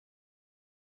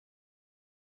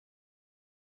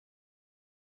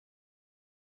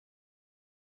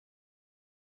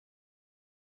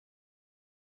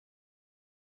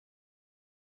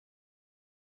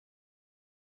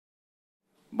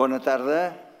Bona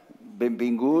tarda,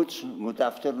 benvinguts, good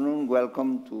afternoon,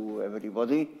 welcome to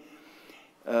everybody.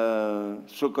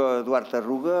 Soc Eduard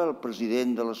Arruga, el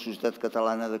president de la Societat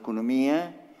Catalana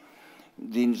d'Economia.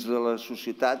 Dins de la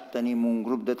societat tenim un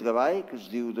grup de treball que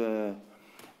es diu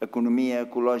d'Economia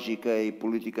Ecològica i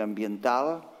Política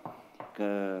Ambiental,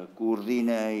 que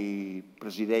coordina i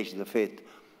presideix, de fet,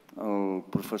 el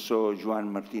professor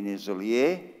Joan Martínez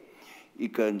Alier, i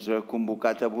que ens ha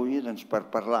convocat avui per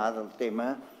parlar del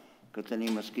tema que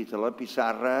tenim escrit a la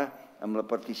pissarra amb la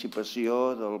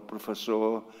participació del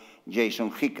professor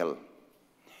Jason Hickel.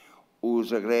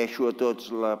 Us agraeixo a tots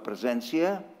la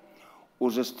presència,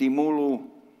 us estimulo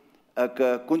a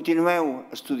que continueu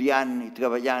estudiant i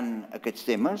treballant aquests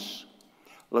temes.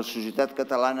 La Societat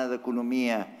Catalana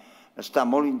d'Economia està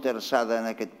molt interessada en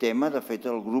aquest tema. De fet,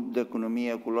 el grup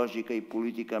d'Economia Ecològica i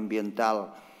Política Ambiental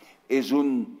és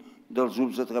un dels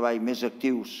grups de treball més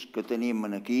actius que tenim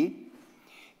aquí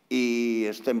i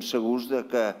estem segurs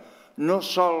que no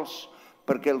sols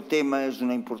perquè el tema és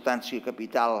d'una importància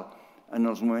capital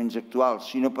en els moments actuals,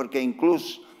 sinó perquè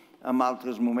inclús en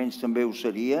altres moments també ho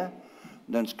seria,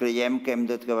 doncs creiem que hem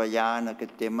de treballar en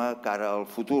aquest tema cara al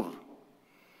futur.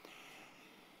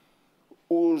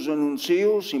 Us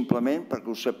anuncio, simplement perquè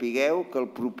ho sapigueu, que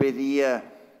el proper dia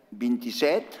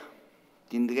 27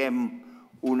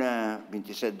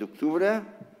 d'octubre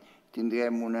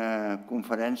tindrem una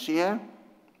conferència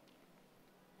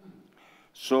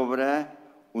sobre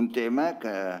un tema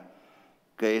que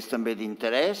és també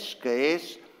d'interès, que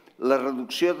és la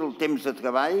reducció del temps de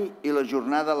treball i la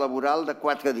jornada laboral de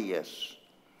 4 dies.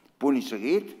 Punt i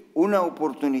seguit, una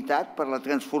oportunitat per la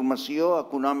transformació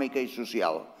econòmica i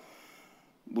social.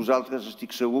 Vosaltres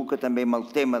estic segur que també amb el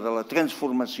tema de la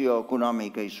transformació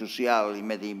econòmica i social i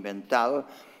mediambiental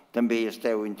també hi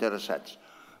esteu interessats.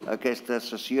 Aquesta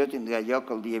sessió tindrà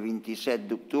lloc el dia 27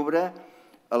 d'octubre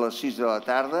a les 6 de la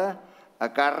tarda a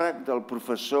càrrec del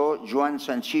professor Joan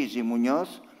Sanchís i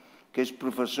Muñoz, que és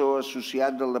professor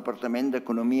associat del Departament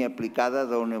d'Economia Aplicada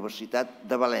de la Universitat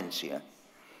de València.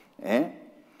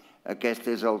 Aquest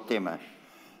és el tema.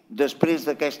 Després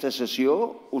d'aquesta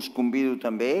sessió us convido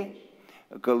també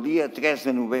que el dia 3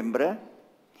 de novembre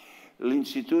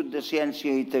l'Institut de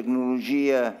Ciència i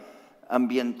Tecnologia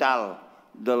Ambiental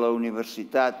de la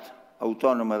Universitat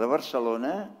Autònoma de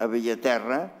Barcelona, a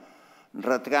Bellaterra,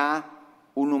 retrà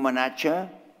un homenatge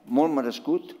molt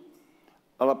merescut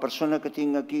a la persona que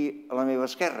tinc aquí a la meva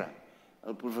esquerra,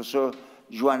 el professor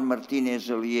Joan Martínez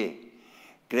Alier.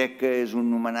 Crec que és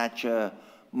un homenatge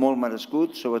molt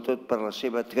merescut, sobretot per la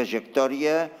seva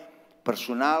trajectòria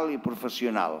personal i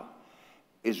professional.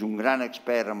 És un gran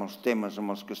expert en els temes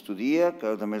amb els que estudia,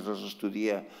 que a més els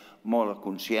estudia molt a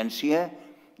Consciència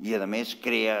i a més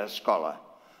crea escola.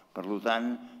 Per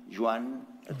tant, Joan,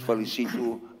 et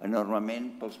felicito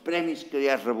enormement pels premis que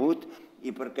ja has rebut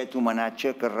i per aquest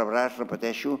homenatge que rebràs,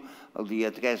 repeteixo, el dia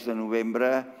 3 de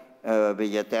novembre a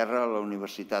Bellaterra, a la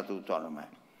Universitat Autònoma.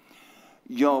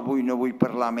 Jo avui no vull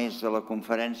parlar més de la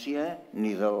conferència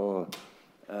ni del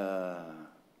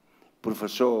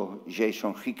professor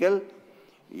Jason Hickel.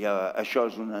 Això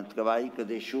és un treball que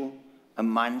deixo en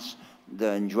mans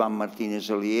d'en Joan Martínez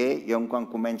Alier. Jo, quan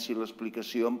comenci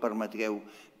l'explicació, em permetreu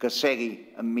que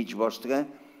segui enmig vostre,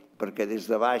 perquè des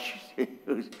de baix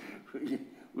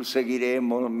ho seguiré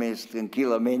molt més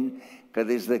tranquil·lament que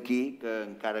des d'aquí, que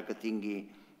encara que tingui,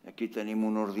 aquí tenim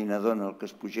un ordinador en el que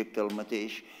es projecta el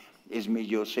mateix, és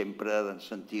millor sempre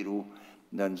sentir-ho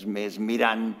més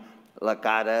mirant la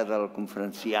cara del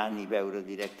conferenciant i veure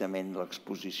directament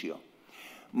l'exposició.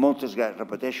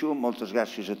 Repeteixo, moltes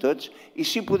gràcies a tots i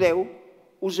si podeu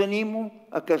us animo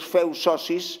a que us feu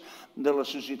socis de la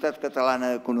Societat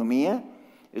Catalana d'Economia.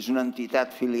 És una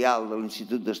entitat filial de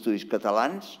l'Institut d'Estudis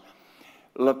Catalans.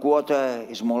 La quota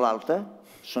és molt alta,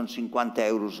 són 50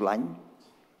 euros l'any.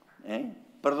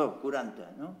 Perdó, 40,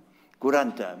 no?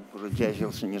 40, em corregeix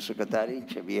el senyor secretari,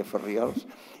 Xavier Ferriols.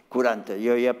 40,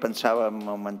 jo ja pensava en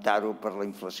augmentar-ho per la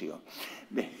inflació.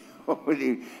 Bé, vull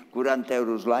dir, 40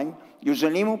 euros l'any. I us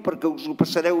animo perquè us ho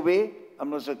passareu bé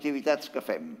amb les activitats que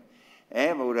fem.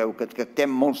 Veureu que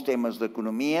tractem molts temes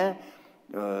d'economia,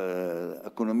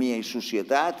 economia i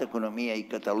societat, economia i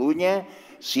Catalunya,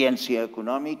 ciència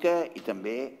econòmica i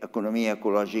també economia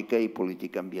ecològica i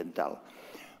política ambiental.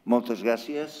 Moltes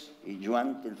gràcies i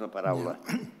Joan, tens la paraula.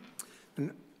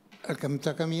 El que em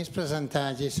toca a mi és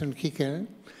presentar Jason Hickel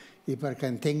i perquè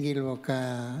entengui el que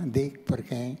dic,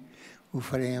 perquè ho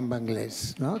faré en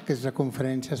anglès, no? Aquesta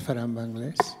conferència es farà en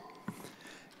anglès.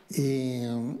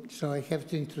 So I have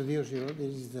to introduce you.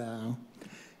 This is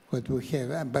what we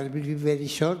have. But it will be very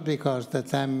short because the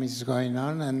time is going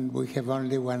on and we have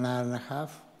only 1 hour and a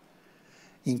half.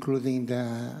 including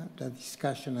the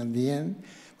discussion at the end.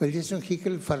 Well, Jason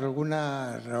Hickel, per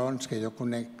algunes raons que jo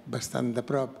conec bastant de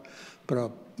prop,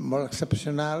 però molt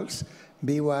excepcionals,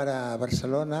 viu ara a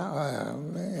Barcelona,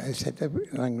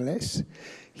 en anglès.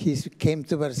 He came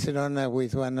to Barcelona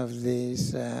with one of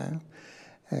these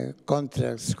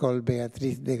contracts called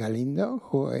Beatriz de Galindo,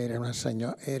 who era una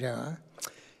senyora,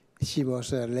 she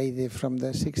was a lady from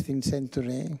the 16th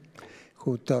century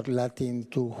who taught Latin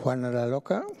to Juana la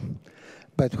Loca.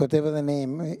 But whatever the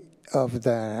name of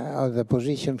the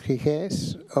position he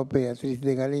has, of Beatriz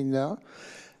de Galindo,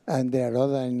 and there are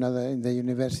other in the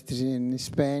universities in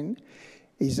Spain,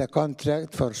 is a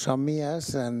contract for some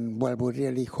years, and well, I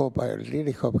really hope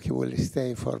he will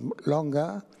stay for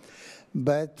longer.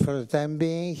 But for the time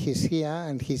being, he's here,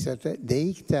 and he's at the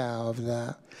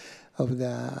ICTA of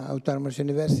the Autonomous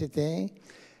University,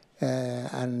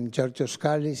 and Giorgos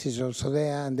Kallis is also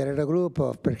there, and there are a group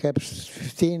of perhaps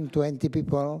 15, 20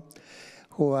 people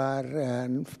who are,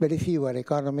 very few are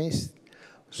economists,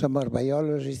 some are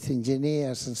biologists,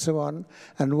 engineers, and so on,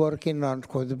 and working on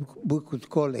what we could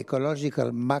call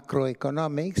ecological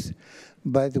macroeconomics,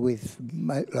 but with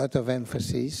a lot of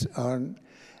emphasis on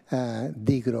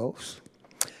degrowth.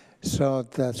 So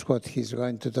that's what he's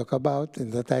going to talk about,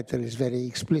 and the title is very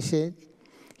explicit.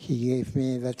 He gave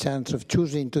me the chance of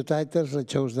choosing two titles. I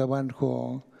chose the one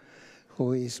who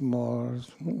is more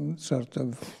sort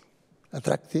of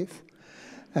attractive.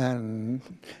 And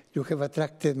you have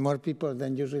attracted more people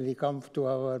than usually come to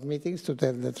our meetings, to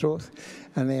tell the truth.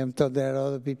 And I am told there are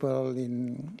other people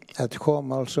at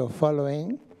home also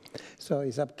following. So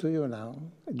it's up to you now.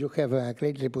 You have a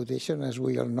great reputation, as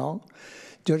we all know.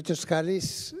 Giorgos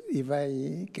Kallis, if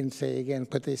I can say again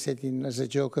what I said as a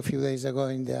joke a few days ago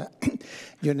in the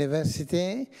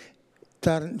university,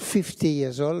 turned 50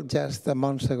 years old just a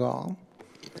month ago.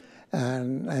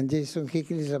 And Jason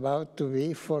Hickel is about to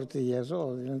be 40 years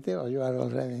old, isn't it? Or you are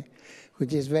already,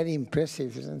 which is very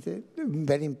impressive, isn't it?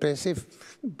 Very impressive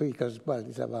because, well,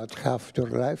 it's about half your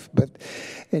life. But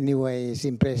anyway, it's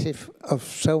impressive of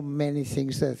so many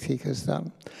things that he has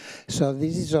done. So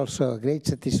this is also a great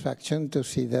satisfaction to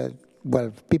see that,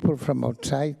 well, people from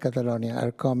outside Catalonia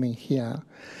are coming here,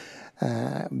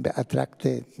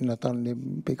 attracted not only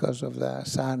because of the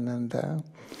sun and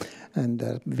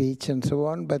the beach and so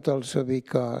on, but also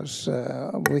because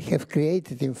we have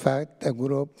created, in fact, a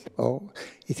group, or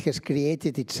it has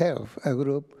created itself, a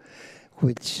group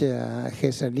which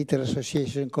has a little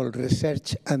association called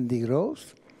Research and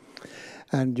Degrowth,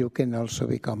 and you can also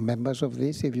become members of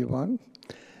this if you want,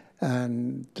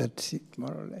 and that's it,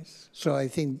 more or less. So I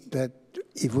think that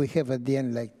if we have at the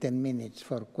end like 10 minutes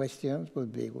for questions,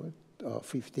 would be good, or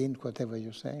 15, whatever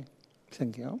you say.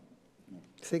 Thank you.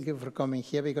 Thank you for coming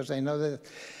here, because I know that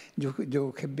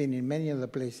you have been in many other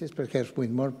places, perhaps with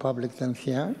more public than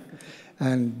here,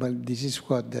 but this is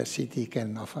what the city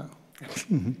can offer.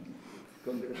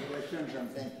 Congratulations,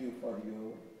 and thank you for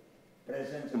your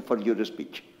presence and for your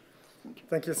speech.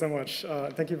 Thank you so much.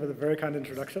 Thank you for the very kind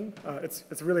introduction.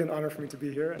 It's really an honor for me to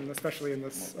be here, and especially in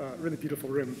this really beautiful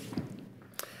room.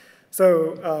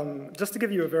 So just to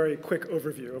give you a very quick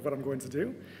overview of what I'm going to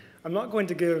do, I'm not going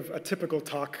to give a typical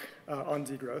talk on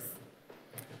degrowth.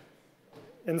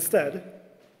 Instead,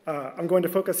 I'm going to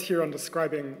focus here on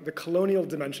describing the colonial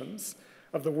dimensions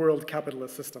of the world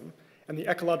capitalist system and the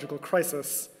ecological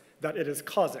crisis that it is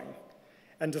causing,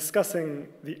 and discussing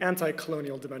the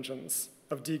anti-colonial dimensions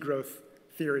of degrowth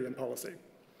theory and policy.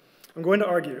 I'm going to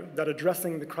argue that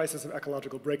addressing the crisis of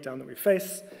ecological breakdown that we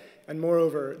face, and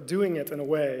moreover, doing it in a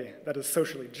way that is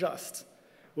socially just,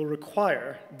 will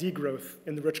require degrowth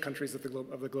in the rich countries of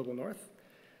the global north,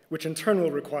 which in turn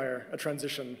will require a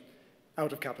transition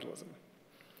out of capitalism.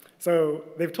 So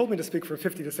they've told me to speak for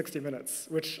 50 to 60 minutes,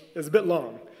 which is a bit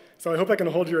long. So I hope I can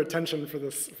hold your attention for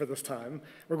this time.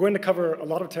 We're going to cover a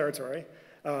lot of territory,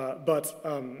 but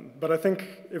I think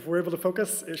if we're able to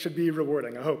focus, it should be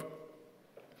rewarding, I hope.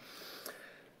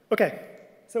 Okay,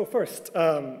 so first,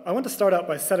 I want to start out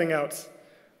by setting out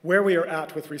where we are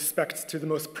at with respect to the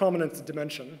most prominent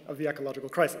dimension of the ecological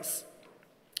crisis,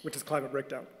 which is climate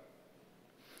breakdown.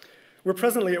 We're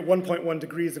presently at 1.1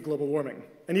 degrees of global warming,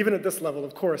 and even at this level,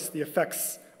 of course, the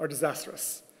effects are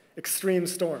disastrous. Extreme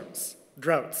storms,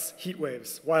 droughts, heat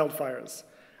waves, wildfires.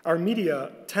 Our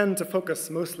media tend to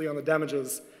focus mostly on the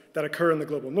damages that occur in the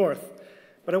global north,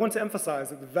 but I want to emphasize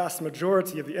that the vast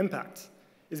majority of the impact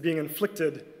is being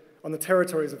inflicted on the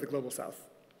territories of the global south.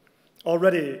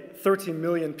 Already, 30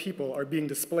 million people are being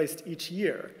displaced each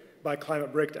year by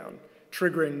climate breakdown,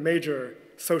 triggering major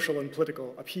social and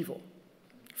political upheaval.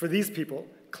 For these people,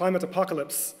 climate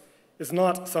apocalypse is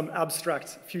not some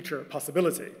abstract future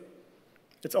possibility.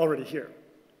 It's already here.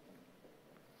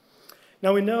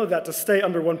 Now we know that to stay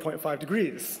under 1.5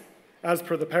 degrees, as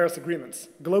per the Paris Agreement,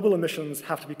 global emissions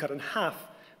have to be cut in half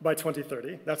by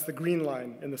 2030. That's the green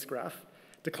line in this graph,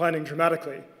 declining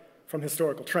dramatically from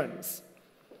historical trends.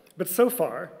 But so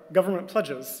far, government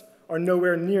pledges are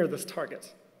nowhere near this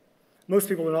target. Most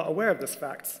people are not aware of this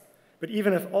fact, but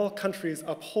even if all countries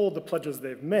uphold the pledges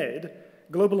they've made,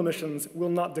 global emissions will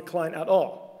not decline at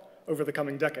all over the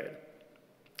coming decade.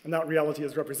 And that reality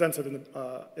is represented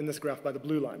in this graph by the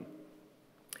blue line.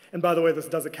 And by the way, this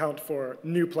does account for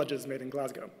new pledges made in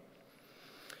Glasgow.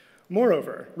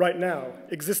 Moreover, right now,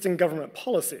 existing government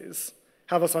policies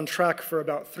have us on track for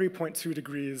about 3.2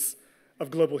 degrees of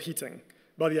global heating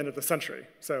by the end of the century,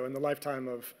 so in the lifetime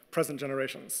of present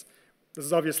generations. This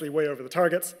is obviously way over the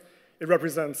target. It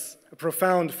represents a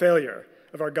profound failure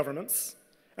of our governments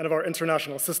and of our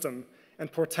international system and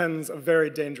portends a very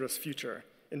dangerous future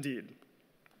indeed.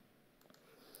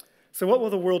 So what will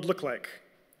the world look like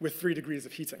with 3 degrees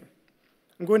of heating?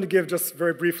 I'm going to give just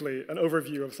very briefly an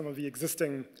overview of some of the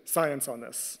existing science on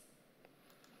this.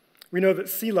 We know that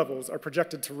sea levels are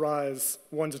projected to rise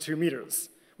 1 to 2 meters,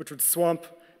 which would swamp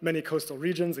many coastal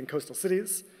regions and coastal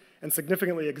cities and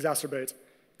significantly exacerbate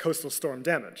coastal storm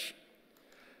damage.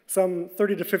 Some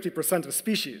 30 to 50% of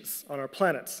species on our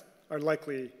planet are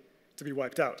likely to be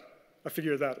wiped out, a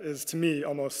figure that is, to me,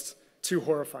 almost too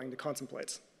horrifying to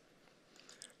contemplate.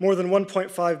 More than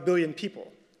 1.5 billion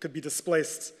people could be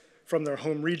displaced from their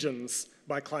home regions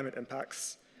by climate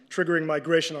impacts, triggering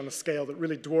migration on a scale that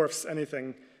really dwarfs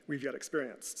anything we've yet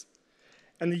experienced.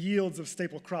 And the yields of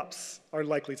staple crops are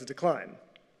likely to decline,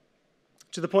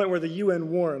 to the point where the UN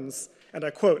warns, and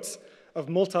I quote, of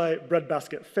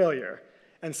multi-breadbasket failure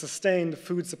and sustained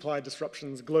food supply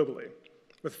disruptions globally,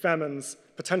 with famines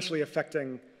potentially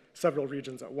affecting several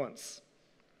regions at once.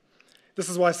 This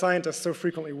is why scientists so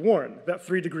frequently warn that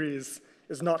 3 degrees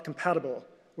is not compatible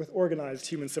with organized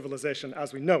human civilization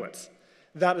as we know it.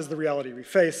 That is the reality we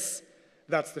face.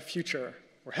 That's the future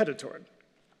we're headed toward.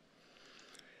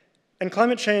 And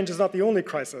climate change is not the only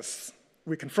crisis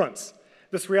we confront.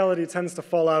 This reality tends to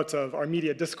fall out of our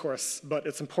media discourse, but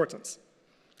it's important.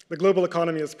 The global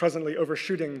economy is presently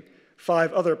overshooting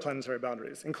 5 other planetary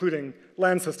boundaries, including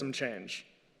land system change,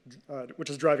 which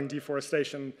is driving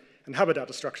deforestation and habitat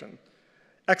destruction,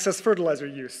 excess fertilizer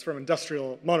use from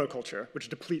industrial monoculture, which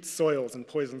depletes soils and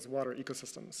poisons water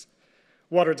ecosystems,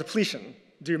 water depletion,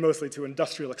 due mostly to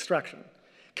industrial extraction,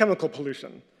 chemical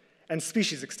pollution, and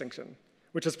species extinction,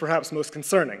 which is perhaps most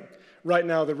concerning. Right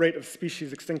now, the rate of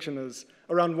species extinction is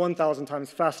around 1,000 times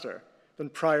faster than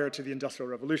prior to the Industrial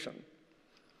Revolution.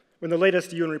 When the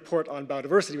latest UN report on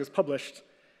biodiversity was published,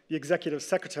 the executive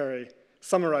secretary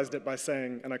summarized it by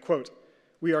saying, and I quote,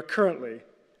 "We are currently,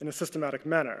 in a systematic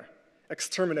manner,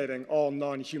 exterminating all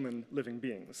non-human living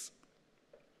beings."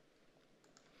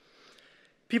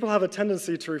 People have a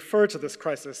tendency to refer to this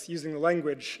crisis using the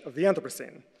language of the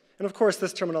Anthropocene. And of course,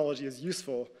 this terminology is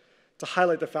useful to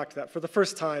highlight the fact that for the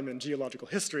first time in geological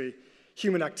history,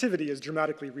 human activity is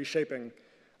dramatically reshaping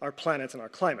our planet and our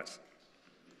climate.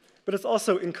 But it's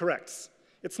also incorrect.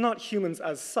 It's not humans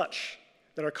as such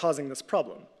that are causing this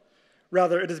problem.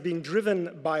 Rather, it is being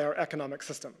driven by our economic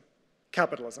system,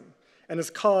 capitalism, and is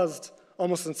caused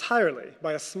almost entirely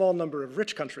by a small number of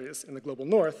rich countries in the global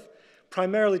north,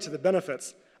 primarily to the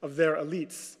benefits of their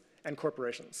elites and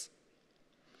corporations.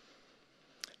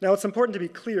 Now, it's important to be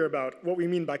clear about what we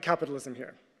mean by capitalism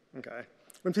here, okay?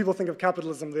 When people think of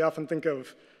capitalism, they often think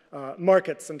of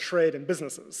markets and trade and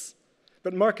businesses.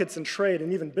 But markets and trade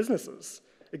and even businesses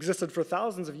existed for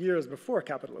thousands of years before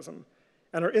capitalism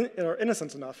and are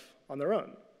innocent enough on their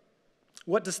own.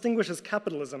 What distinguishes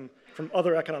capitalism from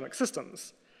other economic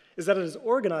systems is that it is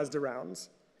organized around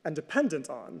and dependent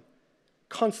on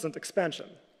constant expansion,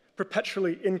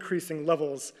 perpetually increasing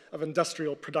levels of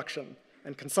industrial production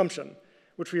and consumption,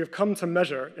 which we have come to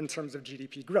measure in terms of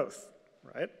GDP growth,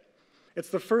 right? It's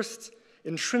the first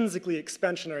intrinsically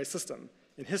expansionary system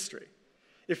in history.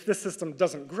 If this system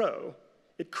doesn't grow,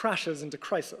 it crashes into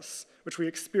crisis, which we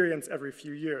experience every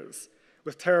few years,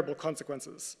 with terrible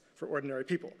consequences for ordinary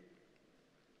people.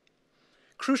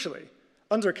 Crucially,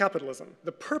 under capitalism,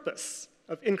 the purpose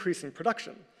of increasing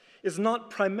production is not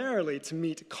primarily to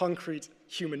meet concrete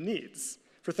human needs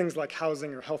for things like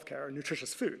housing or healthcare or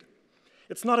nutritious food.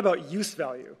 It's not about use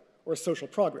value or social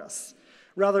progress.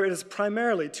 Rather, it is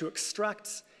primarily to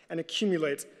extract and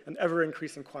accumulate an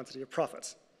ever-increasing quantity of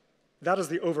profit. That is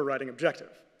the overriding objective.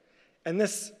 And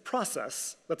this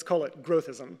process, let's call it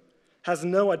growthism, has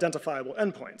no identifiable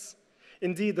endpoints.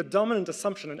 Indeed, the dominant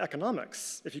assumption in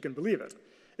economics, if you can believe it,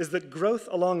 is that growth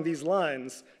along these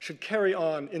lines should carry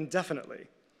on indefinitely,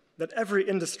 that every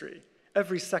industry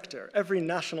every sector, every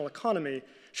national economy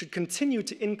should continue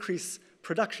to increase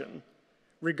production,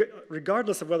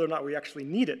 regardless of whether or not we actually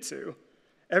need it to,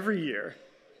 every year,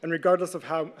 and regardless of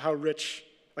how rich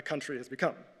a country has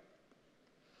become.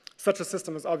 Such a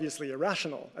system is obviously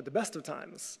irrational at the best of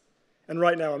times, and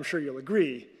right now, I'm sure you'll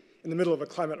agree, in the middle of a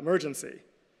climate emergency,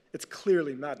 it's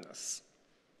clearly madness.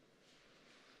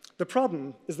 The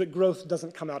problem is that growth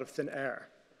doesn't come out of thin air.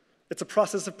 It's a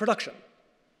process of production,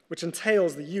 which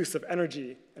entails the use of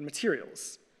energy and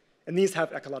materials, and these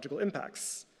have ecological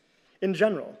impacts. In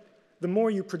general, the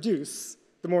more you produce,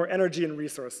 the more energy and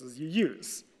resources you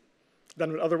use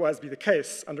than would otherwise be the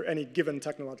case under any given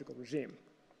technological regime.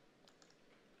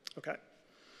 Okay.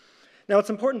 Now, it's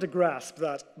important to grasp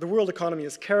that the world economy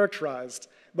is characterized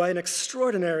by an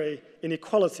extraordinary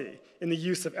inequality in the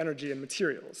use of energy and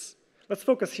materials. Let's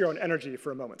focus here on energy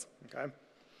for a moment, okay?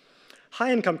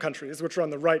 High-income countries, which are on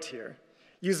the right here,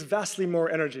 use vastly more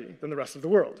energy than the rest of the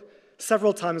world,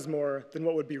 several times more than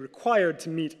what would be required to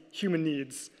meet human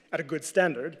needs at a good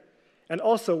standard, and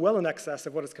also well in excess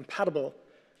of what is compatible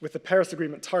with the Paris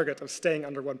Agreement target of staying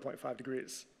under 1.5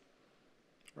 degrees,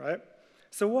 right?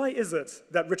 So why is it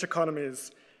that rich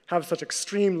economies have such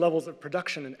extreme levels of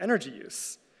production and energy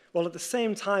use, while at the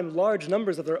same time large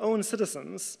numbers of their own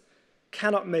citizens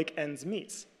cannot make ends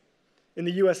meet? In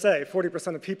the USA,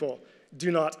 40% of people do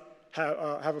not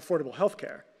have affordable health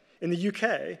care. In the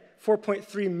UK,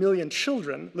 4.3 million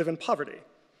children live in poverty.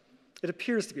 It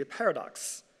appears to be a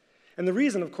paradox. And the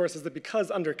reason, of course, is that because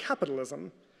under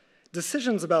capitalism,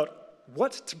 decisions about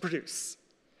what to produce,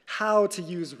 how to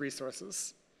use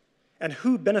resources, and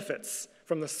who benefits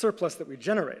from the surplus that we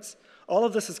generate, all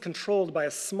of this is controlled by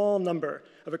a small number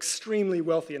of extremely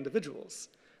wealthy individuals,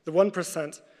 the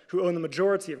 1% who own the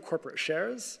majority of corporate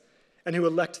shares and who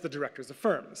elect the directors of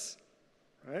firms,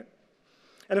 right?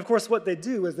 And of course, what they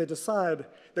do is they decide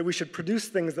that we should produce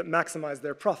things that maximize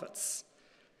their profits,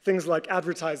 things like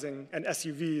advertising and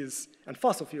SUVs and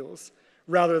fossil fuels,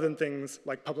 rather than things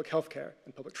like public health care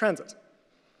and public transit.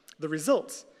 The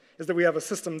result is that we have a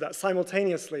system that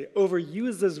simultaneously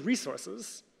overuses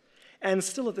resources and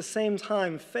still at the same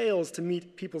time fails to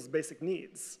meet people's basic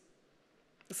needs.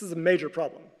 This is a major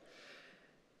problem.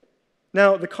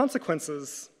 Now, the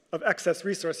consequences of excess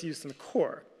resource use in the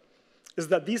core is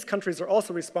that these countries are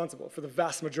also responsible for the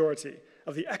vast majority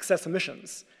of the excess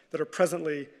emissions that are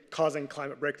presently causing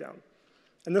climate breakdown.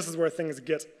 And this is where things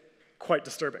get quite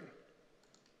disturbing.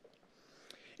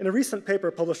 In a recent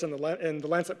paper published in the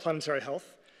Lancet Planetary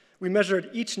Health, we measured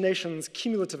each nation's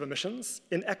cumulative emissions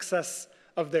in excess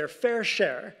of their fair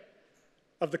share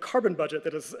of the carbon budget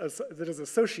that is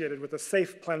associated with a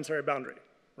safe planetary boundary,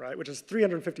 right, which is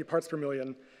 350 parts per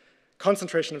million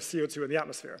concentration of CO2 in the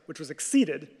atmosphere, which was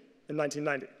exceeded in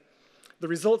 1990. The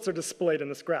results are displayed in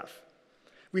this graph.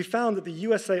 We found that the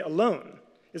USA alone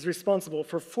is responsible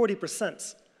for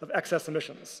 40% of excess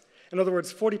emissions. In other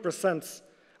words, 40%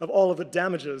 of all of the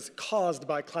damages caused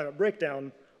by climate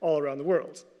breakdown all around the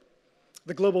world.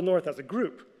 The global north as a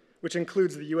group, which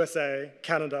includes the USA,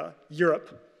 Canada,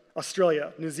 Europe,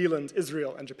 Australia, New Zealand,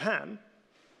 Israel, and Japan,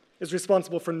 is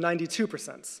responsible for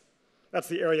 92%. That's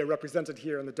the area represented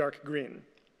here in the dark green.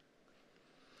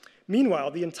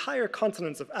 Meanwhile, the entire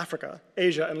continents of Africa,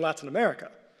 Asia, and Latin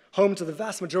America, home to the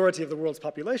vast majority of the world's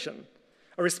population,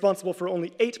 are responsible for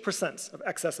only 8% of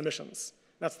excess emissions.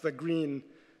 That's the green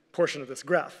portion of this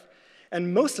graph.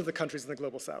 And most of the countries in the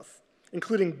global south,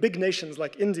 including big nations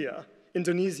like India,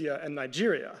 Indonesia, and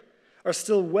Nigeria, are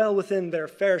still well within their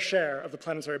fair share of the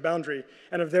planetary boundary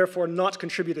and have therefore not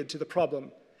contributed to the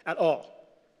problem at all.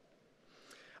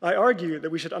 I argue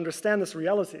that we should understand this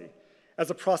reality as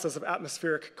a process of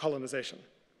atmospheric colonization.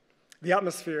 The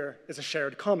atmosphere is a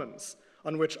shared commons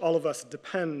on which all of us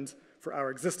depend for our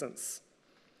existence.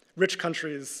 Rich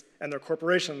countries and their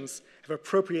corporations have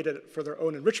appropriated it for their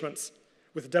own enrichments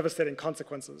with devastating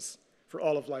consequences for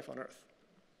all of life on Earth.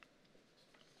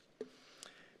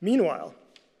 Meanwhile,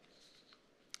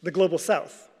 the global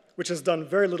south, which has done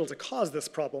very little to cause this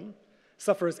problem,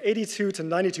 suffers 82 to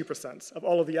 92% of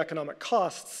all of the economic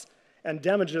costs and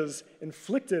damages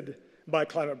inflicted by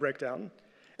climate breakdown,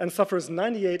 and suffers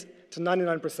 98 to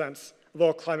 99% of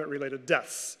all climate-related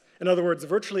deaths. In other words,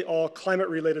 virtually all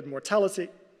climate-related mortality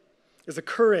is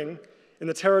occurring in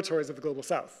the territories of the global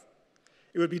south.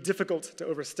 It would be difficult to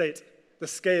overstate the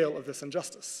scale of this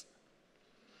injustice.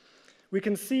 We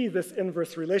can see this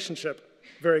inverse relationship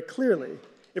very clearly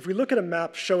if we look at a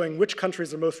map showing which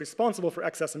countries are most responsible for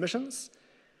excess emissions,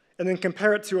 and then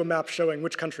compare it to a map showing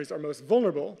which countries are most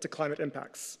vulnerable to climate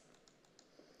impacts.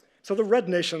 So the red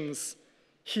nations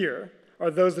here are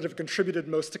those that have contributed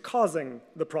most to causing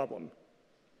the problem.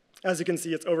 As you can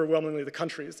see, it's overwhelmingly the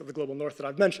countries of the global north that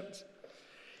I've mentioned.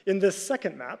 In this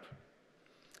second map,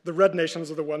 the red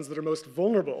nations are the ones that are most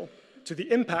vulnerable to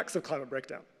the impacts of climate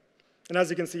breakdown. And as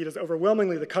you can see, it is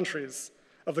overwhelmingly the countries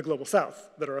of the global south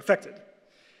that are affected.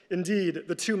 Indeed,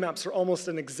 the two maps are almost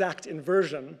an exact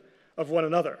inversion of one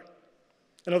another.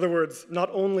 In other words, not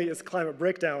only is climate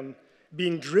breakdown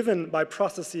being driven by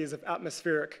processes of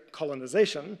atmospheric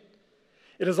colonization,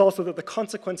 it is also that the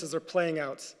consequences are playing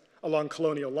out along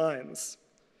colonial lines.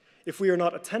 If we are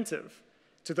not attentive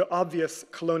to the obvious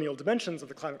colonial dimensions of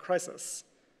the climate crisis,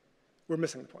 we're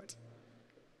missing the point.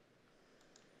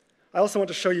 I also want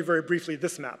to show you very briefly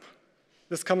this map.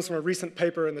 This comes from a recent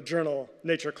paper in the journal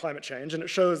Nature Climate Change, and it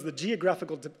shows the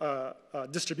geographical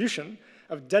distribution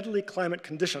of deadly climate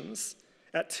conditions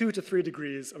at 2 to 3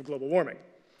 degrees of global warming.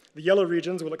 The yellow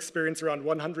regions will experience around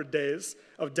 100 days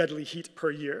of deadly heat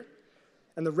per year,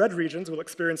 and the red regions will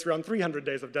experience around 300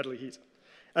 days of deadly heat.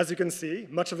 As you can see,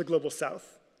 much of the global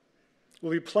south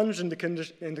will be plunged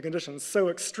into conditions so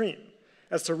extreme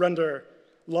as to render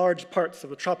large parts of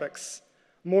the tropics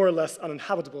more or less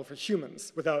uninhabitable for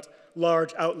humans without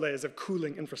large outlays of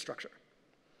cooling infrastructure.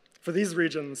 For these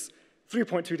regions,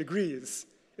 3.2 degrees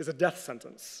is a death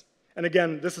sentence. And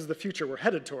again, this is the future we're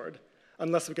headed toward,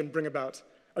 unless we can bring about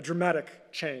a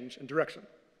dramatic change in direction.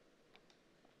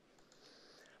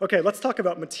 Okay, let's talk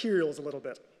about materials a little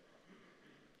bit,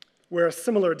 where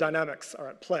similar dynamics are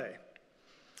at play.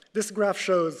 This graph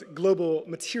shows global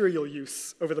material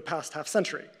use over the past half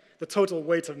century, the total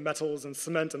weight of metals and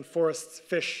cement and forests,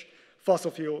 fish,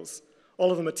 fossil fuels,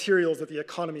 all of the materials that the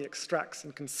economy extracts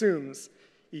and consumes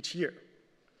each year.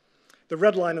 The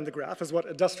red line in the graph is what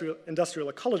industrial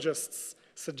ecologists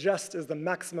suggest is the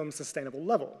maximum sustainable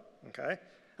level, okay?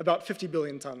 About 50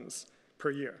 billion tons per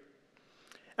year.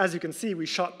 As you can see, we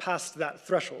shot past that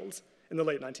threshold in the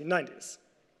late 1990s.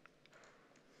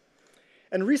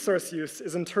 And resource use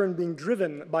is in turn being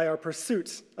driven by our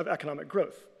pursuit of economic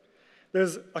growth.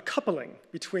 There's a coupling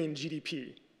between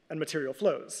GDP and material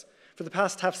flows. For the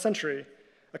past half century,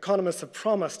 economists have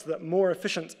promised that more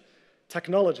efficient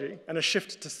technology and a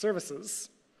shift to services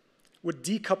would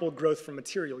decouple growth from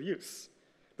material use.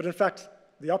 But in fact,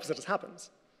 the opposite has happened.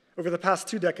 Over the past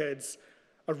 2 decades,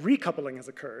 a recoupling has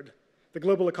occurred. The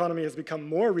global economy has become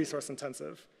more resource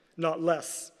intensive, not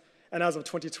less. And as of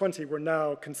 2020, we're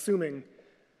now consuming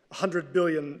 100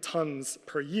 billion tons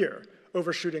per year,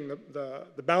 overshooting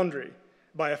the boundary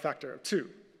by a factor of 2.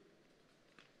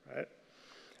 Right?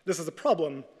 This is a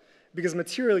problem because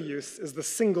material use is the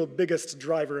single biggest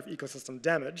driver of ecosystem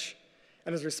damage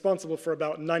and is responsible for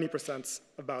about 90%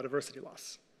 of biodiversity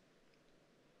loss.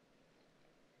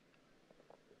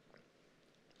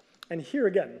 And here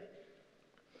again,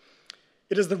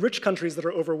 it is the rich countries that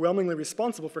are overwhelmingly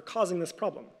responsible for causing this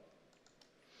problem.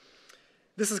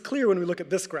 This is clear when we look at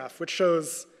this graph, which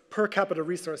shows per capita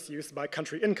resource use by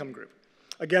country income group.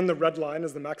 Again, the red line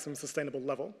is the maximum sustainable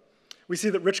level. We see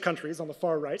that rich countries on the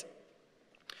far right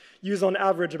use on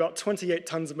average about 28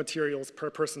 tons of materials per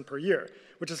person per year,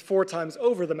 which is 4 times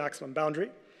over the maximum boundary,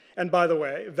 and by the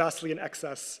way, vastly in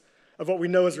excess of what we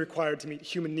know is required to meet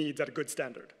human needs at a good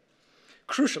standard.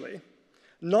 Crucially,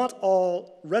 not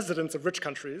all residents of rich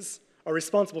countries are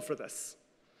responsible for this.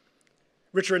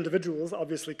 Richer individuals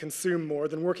obviously consume more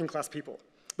than working class people.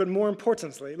 But more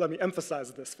importantly, let me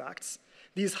emphasize this fact,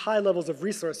 these high levels of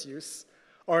resource use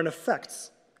are an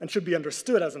effect, and should be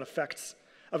understood as an effect,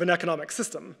 of an economic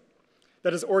system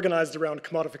that is organized around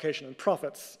commodification and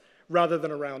profits rather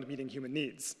than around meeting human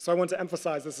needs. So I want to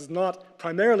emphasize this is not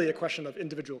primarily a question of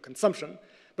individual consumption,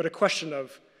 but a question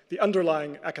of the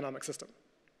underlying economic system.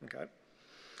 Okay?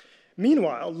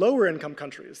 Meanwhile, lower income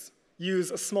countries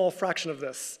use a small fraction of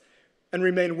this and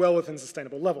remain well within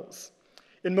sustainable levels.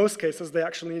 In most cases, they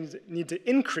actually need to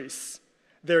increase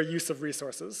their use of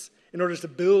resources in order to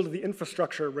build the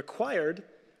infrastructure required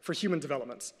for human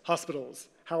development, hospitals,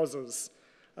 houses,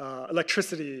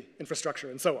 electricity infrastructure,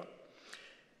 and so on.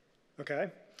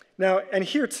 Okay? Now, and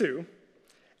here too,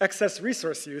 excess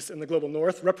resource use in the global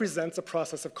north represents a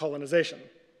process of colonization.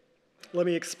 Let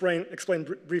me explain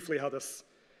briefly how this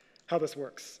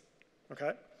works.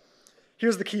 Okay?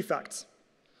 Here's the key facts.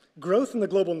 Growth in the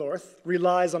global north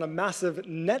relies on a massive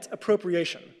net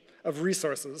appropriation of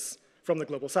resources from the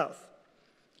global south.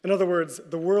 In other words,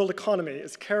 the world economy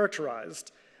is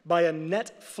characterized by a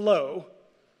net flow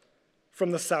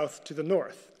from the south to the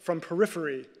north, from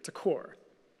periphery to core.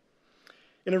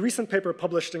 In a recent paper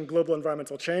published in Global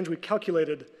Environmental Change, we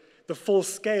calculated the full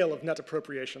scale of net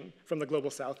appropriation from the global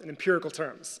south in empirical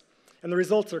terms. And the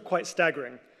results are quite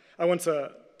staggering. I want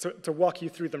to walk you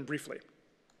through them briefly.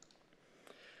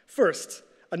 First,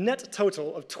 a net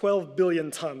total of 12 billion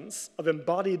tons of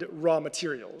embodied raw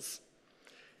materials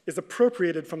is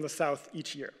appropriated from the South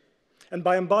each year. And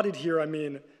by embodied here, I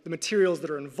mean the materials that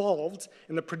are involved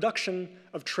in the production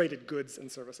of traded goods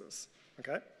and services,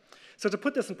 okay? So to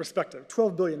put this in perspective,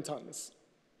 12 billion tons,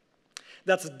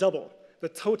 that's double the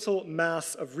total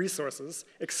mass of resources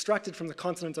extracted from the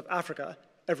continent of Africa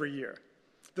every year.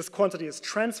 This quantity is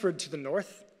transferred to the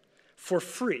north for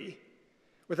free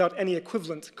without any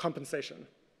equivalent compensation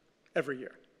every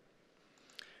year.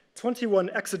 21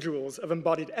 exajoules of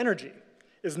embodied energy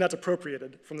is net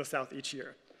appropriated from the South each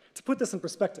year. To put this in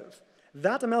perspective,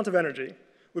 that amount of energy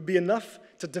would be enough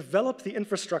to develop the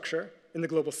infrastructure in the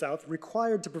global South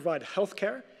required to provide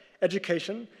healthcare,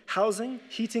 education, housing,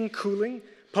 heating, cooling,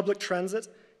 public transit,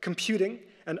 computing,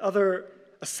 and other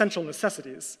essential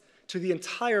necessities to the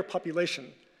entire population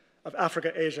of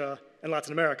Africa, Asia, and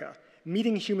Latin America,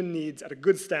 meeting human needs at a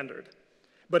good standard.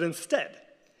 But instead,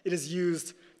 it is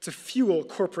used to fuel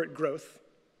corporate growth,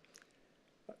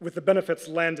 with the benefits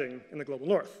landing in the global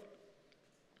North.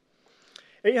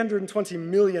 820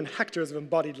 million hectares of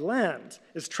embodied land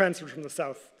is transferred from the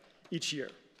South each year.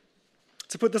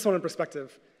 To put this one in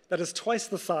perspective, that is twice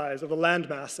the size of the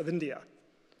landmass of India.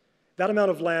 That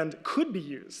amount of land could be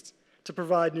used to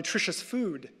provide nutritious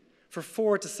food for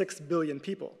 4 to 6 billion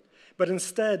people, but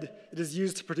instead it is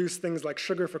used to produce things like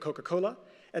sugar for Coca-Cola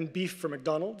and beef for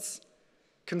McDonald's,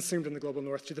 consumed in the global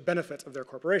North to the benefit of their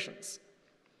corporations.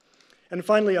 And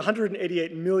finally,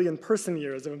 188 million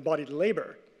person-years of embodied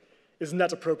labor is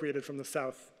net appropriated from the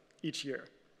South each year.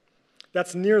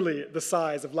 That's nearly the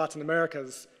size of Latin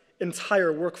America's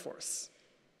entire workforce.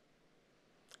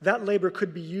 That labor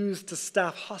could be used to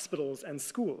staff hospitals and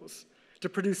schools, to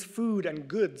produce food and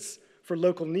goods for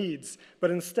local needs,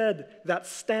 but instead, that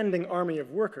standing army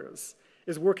of workers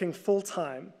is working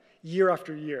full-time, year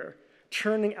after year,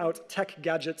 churning out tech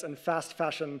gadgets and fast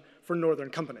fashion for northern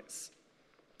companies.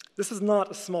 This is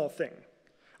not a small thing.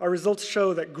 Our results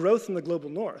show that growth in the global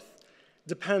North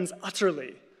depends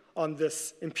utterly on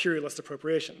this imperialist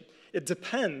appropriation. It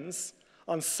depends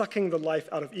on sucking the life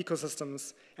out of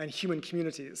ecosystems and human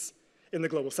communities in the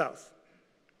global South.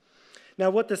 Now,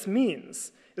 what this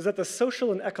means is that the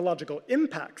social and ecological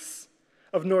impacts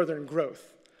of northern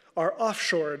growth are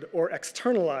offshored or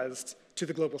externalized to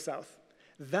the global South.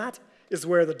 That is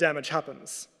where the damage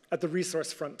happens, at the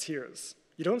resource frontiers.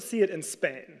 You don't see it in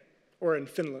Spain or in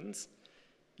Finland.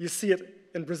 You see it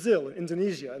in Brazil, in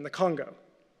Indonesia, in the Congo.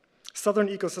 Southern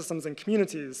ecosystems and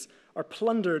communities are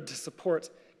plundered to support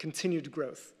continued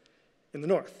growth in the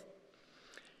North.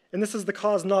 And this is the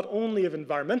cause not only of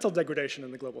environmental degradation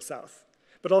in the global South,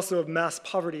 but also of mass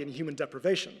poverty and human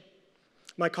deprivation.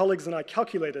 My colleagues and I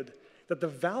calculated that the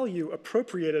value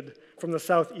appropriated from the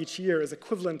South each year is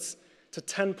equivalent to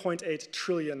 $10.8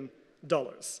 trillion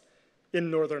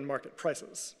in northern market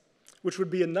prices, which would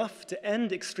be enough to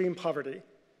end extreme poverty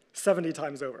 70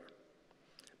 times over.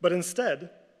 But instead,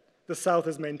 the South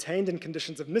is maintained in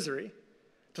conditions of misery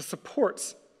to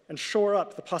support and shore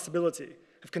up the possibility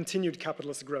of continued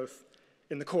capitalist growth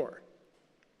in the core.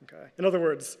 Okay? In other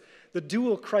words, the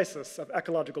dual crisis of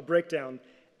ecological breakdown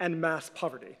and mass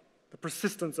poverty, the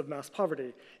persistence of mass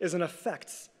poverty, is an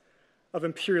effect of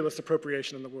imperialist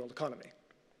appropriation in the world economy.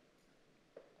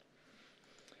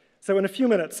 So in a few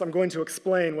minutes, I'm going to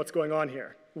explain what's going on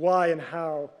here, why and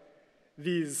how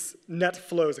these net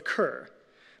flows occur.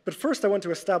 But first, I want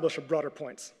to establish a broader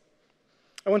point.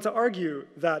 I want to argue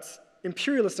that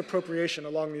imperialist appropriation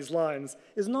along these lines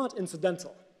is not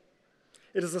incidental.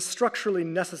 It is a structurally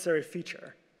necessary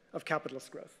feature of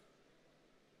capitalist growth.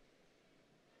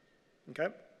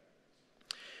 Okay?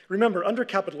 Remember, under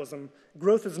capitalism,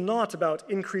 growth is not about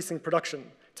increasing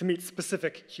production to meet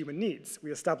specific human needs.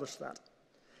 We established that.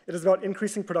 It is about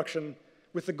increasing production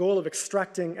with the goal of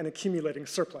extracting and accumulating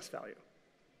surplus value.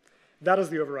 That is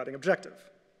the overriding objective.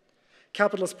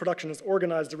 Capitalist production is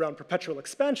organized around perpetual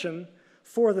expansion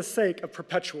for the sake of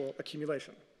perpetual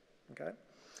accumulation. Okay?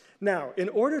 Now, in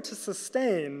order to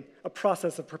sustain a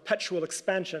process of perpetual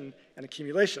expansion and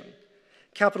accumulation,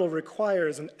 capital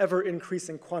requires an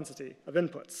ever-increasing quantity of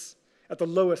inputs at the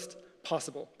lowest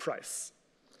possible price.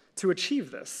 To achieve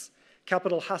this,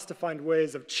 capital has to find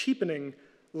ways of cheapening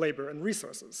labor and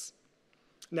resources.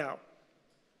 Now,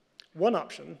 one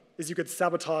option is you could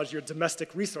sabotage your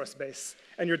domestic resource base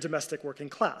and your domestic working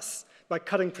class by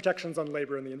cutting protections on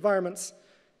labor and the environment,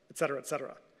 et cetera, et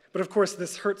cetera. But of course,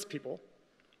 this hurts people,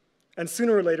 and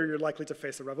sooner or later, you're likely to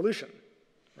face a revolution,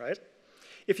 right?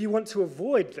 If you want to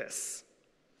avoid this,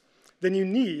 then you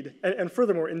need, and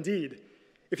furthermore, indeed,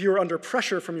 if you are under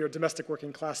pressure from your domestic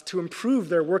working class to improve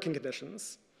their working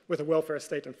conditions with a welfare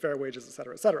state and fair wages, et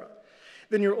cetera,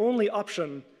 then your only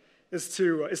option is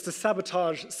to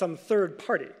sabotage some third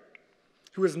party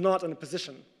who is not in a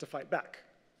position to fight back,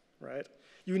 right?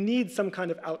 You need some kind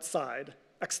of outside,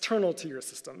 external to your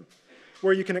system,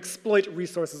 where you can exploit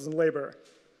resources and labor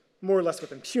more or less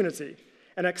with impunity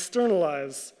and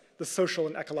externalize the social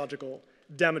and ecological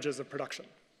damages of production,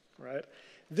 right?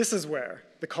 This is where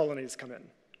the colonies come in.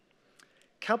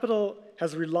 Capital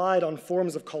has relied on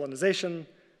forms of colonization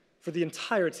for the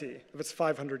entirety of its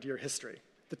 500-year history.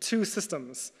 The two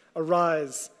systems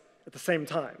arise at the same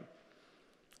time,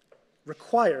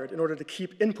 required in order to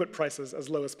keep input prices as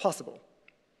low as possible.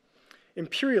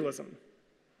 Imperialism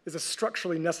is a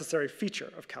structurally necessary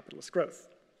feature of capitalist growth.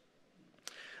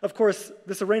 Of course,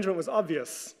 this arrangement was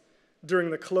obvious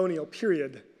during the colonial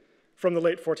period from the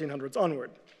late 1400s onward.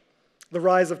 The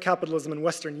rise of capitalism in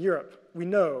Western Europe, we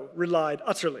know, relied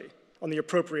utterly on the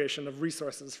appropriation of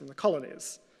resources from the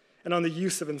colonies and on the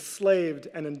use of enslaved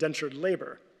and indentured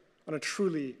labor on a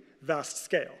truly vast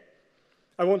scale.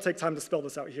 I won't take time to spell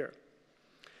this out here,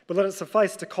 but let it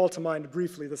suffice to call to mind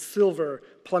briefly the silver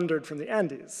plundered from the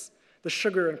Andes, the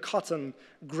sugar and cotton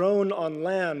grown on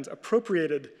land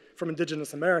appropriated from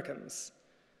indigenous Americans,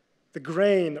 the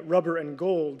grain, rubber, and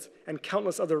gold, and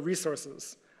countless other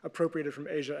resources appropriated from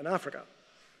Asia and Africa.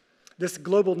 This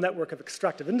global network of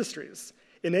extractive industries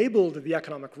enabled the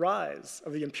economic rise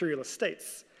of the imperialist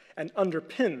states and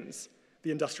underpins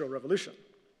the Industrial Revolution.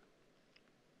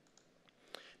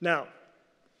 Now,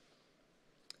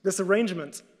 this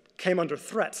arrangement came under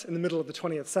threat in the middle of the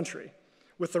 20th century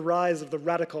with the rise of the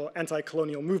radical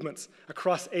anti-colonial movements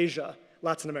across Asia,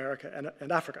 Latin America,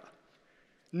 and Africa.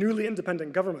 Newly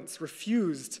independent governments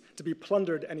refused to be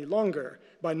plundered any longer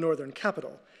by northern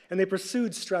capital, and they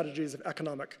pursued strategies of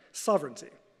economic sovereignty.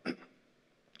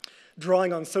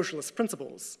 Drawing on socialist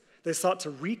principles, they sought to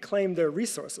reclaim their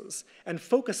resources and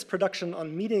focus production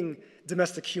on meeting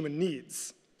domestic human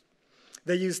needs.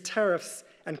 They used tariffs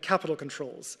and capital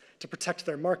controls to protect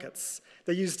their markets.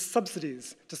 They used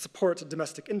subsidies to support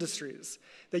domestic industries.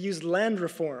 They used land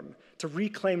reform to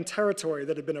reclaim territory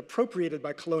that had been appropriated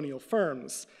by colonial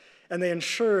firms. And they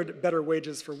ensured better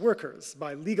wages for workers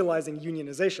by legalizing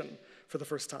unionization for the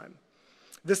first time.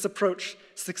 This approach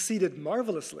succeeded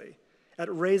marvelously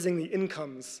at raising the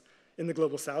incomes in the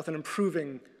Global South and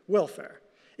improving welfare.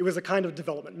 It was a kind of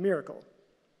development miracle.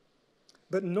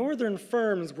 But northern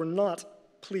firms were not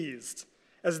pleased,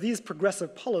 as these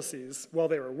progressive policies, while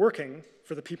they were working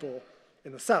for the people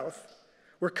in the South,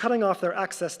 were cutting off their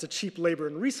access to cheap labor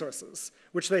and resources,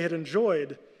 which they had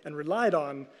enjoyed and relied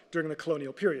on during the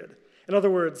colonial period. In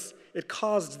other words, it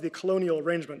caused the colonial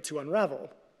arrangement to unravel.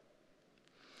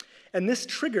 And this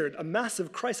triggered a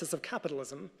massive crisis of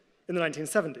capitalism in the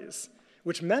 1970s,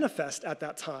 which manifest at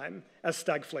that time as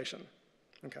stagflation.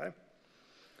 Okay?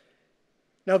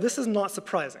 Now, this is not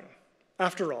surprising.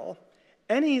 After all,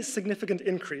 any significant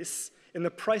increase in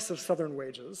the price of Southern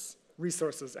wages,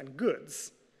 resources, and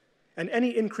goods, and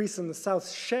any increase in the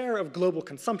South's share of global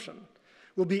consumption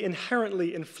will be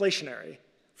inherently inflationary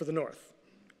for the North.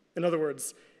 In other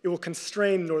words, it will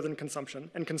constrain Northern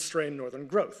consumption and constrain Northern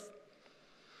growth.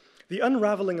 The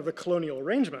unraveling of the colonial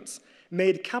arrangements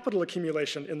made capital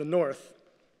accumulation in the North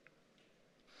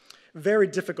very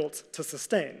difficult to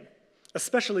sustain,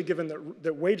 especially given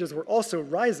that wages were also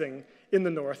rising in the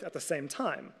North at the same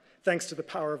time, thanks to the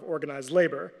power of organized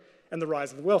labor and the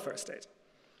rise of the welfare state.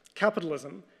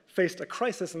 Capitalism faced a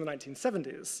crisis in the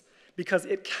 1970s because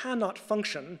it cannot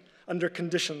function under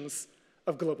conditions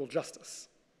of global justice.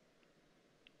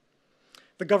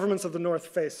 The governments of the North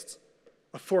faced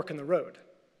a fork in the road.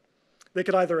 They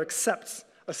could either accept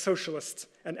a socialist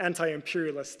and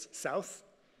anti-imperialist South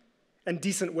and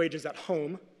decent wages at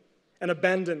home and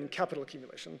abandon capital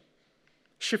accumulation,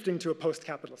 shifting to a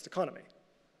post-capitalist economy.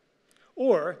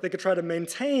 Or they could try to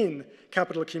maintain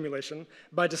capital accumulation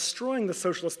by destroying the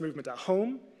socialist movement at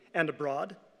home and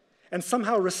abroad, and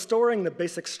somehow restoring the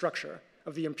basic structure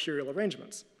of the imperial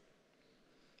arrangements.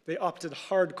 They opted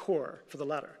hardcore for the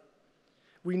latter.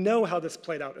 We know how this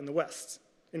played out in the West,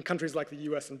 in countries like the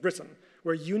US and Britain,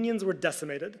 where unions were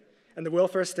decimated and the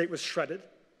welfare state was shredded,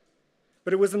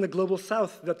 but it was in the Global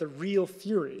South that the real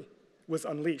fury was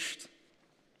unleashed.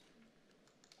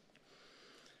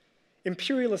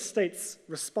 Imperialist states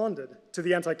responded to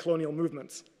the anti-colonial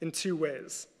movements in two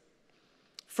ways.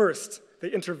 First,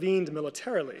 they intervened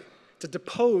militarily to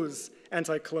depose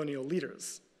anti-colonial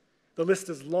leaders. The list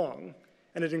is long,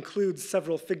 and it includes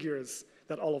several figures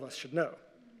that all of us should know.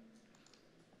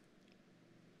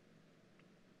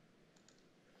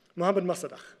 Mohammad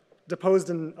Mossadegh, deposed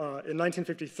in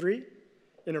 1953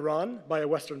 in Iran by a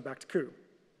Western-backed coup.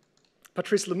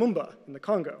 Patrice Lumumba in the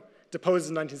Congo, deposed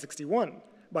in 1961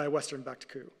 by a Western-backed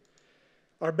coup.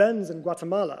 Arbenz in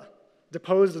Guatemala,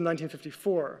 deposed in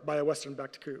 1954 by a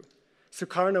Western-backed coup.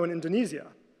 Sukarno in Indonesia,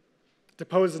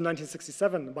 deposed in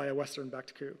 1967 by a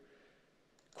Western-backed coup.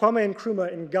 Kwame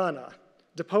Nkrumah in Ghana,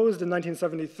 deposed in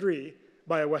 1973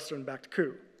 by a Western-backed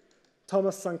coup.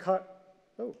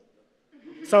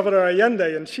 Salvador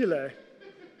Allende in Chile,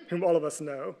 whom all of us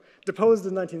know, deposed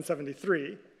in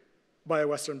 1973 by a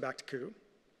Western-backed coup.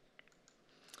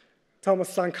 Thomas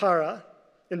Sankara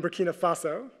in Burkina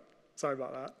Faso, sorry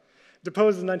about that,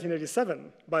 deposed in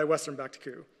 1987 by a Western-backed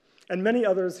coup, and many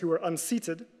others who were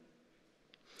unseated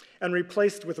and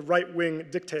replaced with right-wing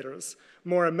dictators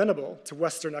more amenable to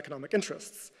Western economic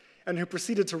interests, and who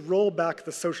proceeded to roll back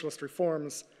the socialist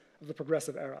reforms of the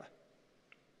progressive era.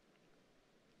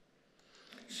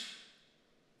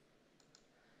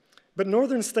 But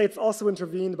northern states also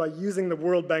intervened by using the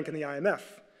World Bank and the IMF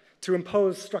to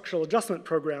impose structural adjustment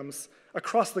programs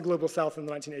across the global south in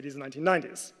the 1980s and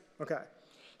 1990s. Okay.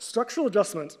 Structural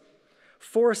adjustment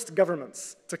forced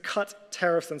governments to cut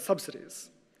tariffs and subsidies,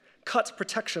 cut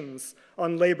protections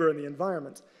on labor and the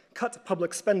environment, cut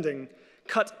public spending,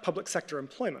 cut public sector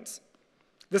employment.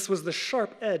 This was the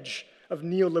sharp edge of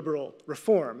neoliberal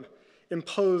reform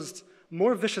imposed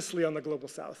more viciously on the global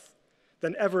south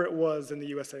than ever it was in the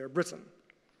USA or Britain.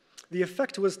 The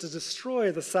effect was to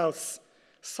destroy the South's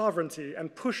sovereignty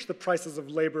and push the prices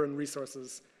of labor and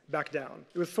resources back down.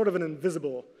 It was sort of an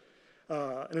invisible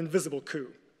coup.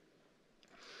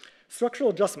 Structural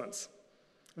adjustments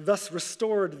thus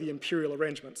restored the imperial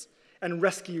arrangements and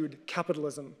rescued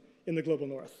capitalism in the global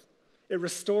north. It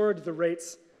restored the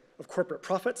rates of corporate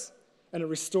profits, and it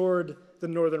restored the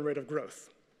northern rate of growth.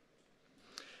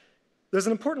 There's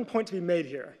an important point to be made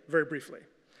here, very briefly.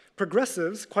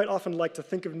 Progressives quite often like to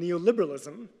think of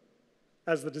neoliberalism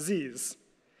as the disease,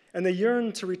 and they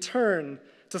yearn to return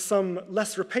to some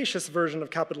less rapacious version of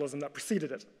capitalism that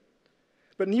preceded it.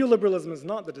 But neoliberalism is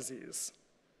not the disease.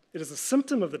 It is a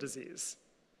symptom of the disease.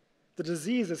 The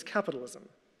disease is capitalism.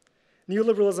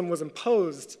 Neoliberalism was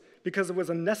imposed because it was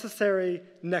a necessary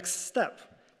next step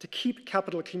to keep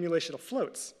capital accumulation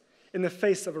afloat in the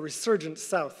face of a resurgent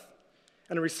South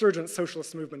and a resurgent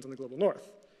socialist movement in the global North.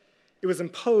 It was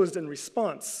imposed in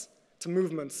response to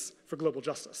movements for global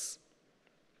justice.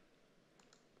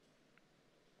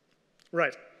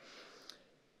 Right.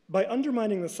 By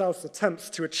undermining the South's attempts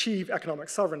to achieve economic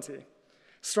sovereignty,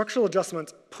 structural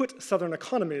adjustment put Southern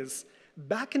economies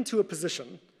back into a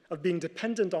position of being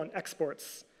dependent on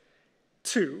exports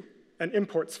to and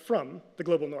imports from the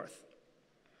global North.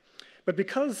 But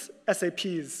because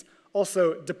SAPs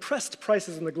also depressed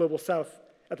prices in the global South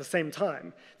at the same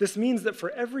time, this means that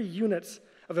for every unit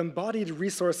of embodied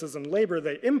resources and labor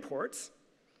they import,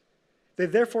 they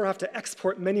therefore have to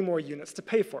export many more units to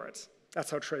pay for it.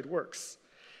 That's how trade works.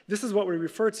 This is what we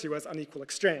refer to as unequal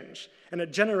exchange, and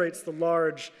it generates the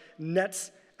large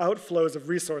net outflows of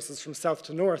resources from south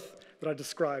to north that I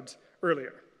described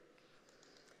earlier.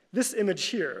 This image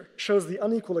here shows the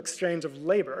unequal exchange of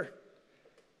labor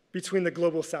between the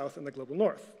global south and the global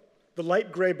north. The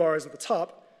light gray bars at the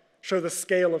top show the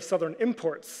scale of southern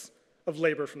imports of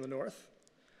labor from the north,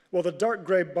 while the dark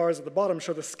gray bars at the bottom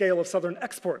show the scale of southern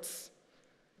exports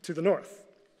to the north.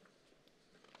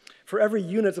 For every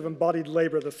unit of embodied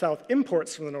labor the South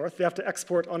imports from the North, they have to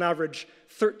export, on average,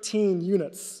 13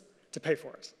 units to pay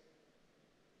for it.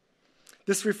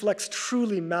 This reflects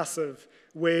truly massive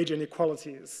wage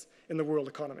inequalities in the world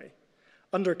economy.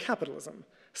 Under capitalism,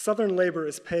 Southern labor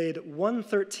is paid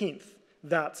 1/13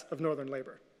 that of Northern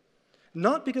labor.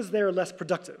 Not because they are less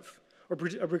productive or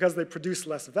because they produce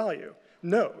less value.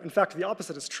 No, in fact, the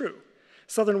opposite is true.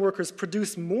 Southern workers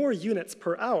produce more units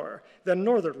per hour than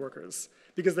Northern workers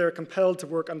because they are compelled to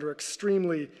work under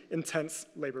extremely intense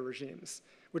labor regimes,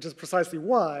 which is precisely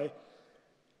why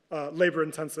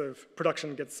labor-intensive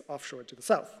production gets offshored to the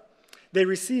South. They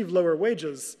receive lower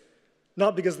wages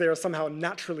not because they are somehow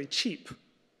naturally cheap,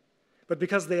 but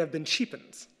because they have been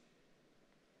cheapened.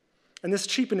 And this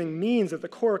cheapening means that the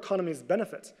core economies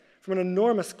benefit from an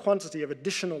enormous quantity of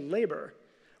additional labor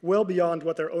well beyond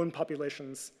what their own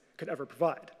populations could ever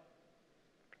provide.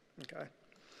 Okay.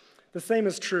 The same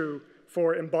is true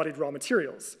for embodied raw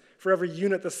materials. For every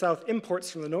unit the South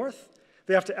imports from the North,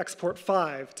 they have to export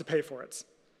 5 to pay for it.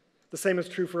 The same is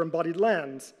true for embodied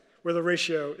land, where the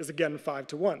ratio is again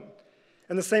 5:1.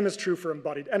 And the same is true for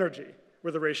embodied energy,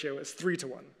 where the ratio is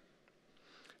 3:1.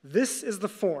 This is the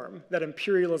form that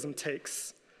imperialism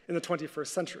takes in the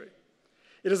 21st century.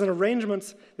 It is an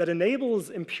arrangement that enables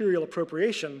imperial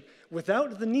appropriation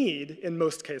without the need, in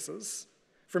most cases,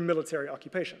 for military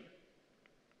occupation.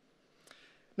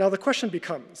 Now the question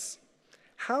becomes,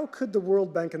 how could the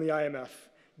World Bank and the IMF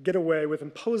get away with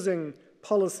imposing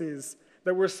policies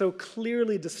that were so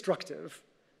clearly destructive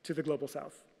to the Global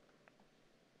South?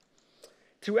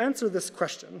 To answer this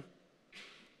question,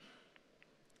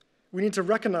 we need to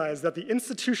recognize that the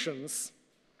institutions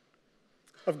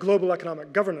of global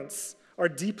economic governance are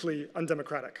deeply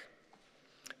undemocratic.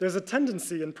 There's a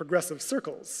tendency in progressive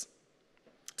circles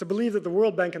to believe that the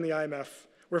World Bank and the IMF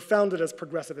were founded as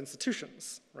progressive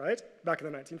institutions, right, back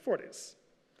in the 1940s.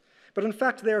 But in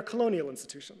fact, they are colonial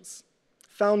institutions,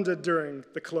 founded during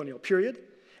the colonial period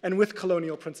and with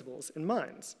colonial principles in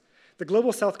mind. The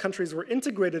Global South countries were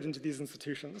integrated into these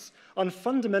institutions on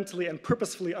fundamentally and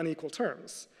purposefully unequal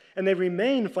terms, and they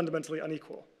remain fundamentally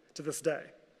unequal to this day.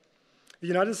 The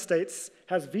United States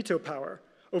has veto power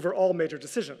over all major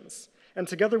decisions, and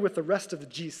together with the rest of the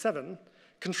G7,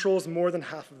 controls more than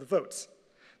half of the votes.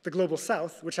 The Global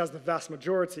South, which has the vast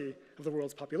majority of the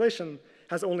world's population,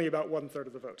 has only about 1/3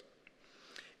 of the vote.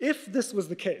 If this was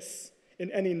the case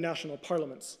in any national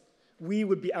parliament, we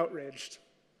would be outraged.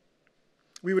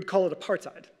 We would call it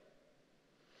apartheid.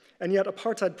 And yet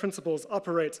apartheid principles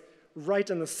operate right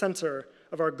in the center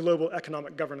of our global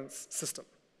economic governance system.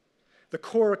 The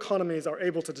core economies are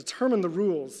able to determine the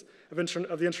rules of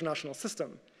the international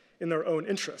system in their own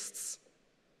interests.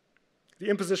 The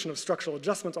imposition of structural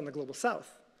adjustment on the Global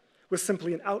South was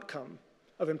simply an outcome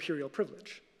of imperial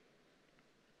privilege.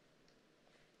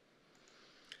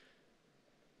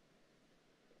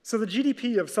 So the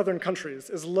GDP of southern countries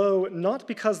is low not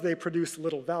because they produce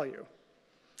little value.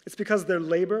 It's because their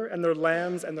labor and their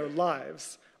lands and their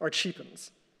lives are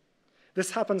cheapened.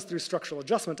 This happens through structural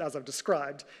adjustment, as I've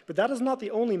described, but that is not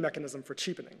the only mechanism for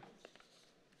cheapening.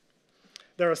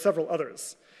 There are several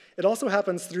others. It also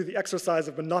happens through the exercise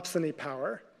of monopsony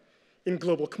power in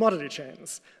global commodity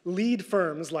chains. Lead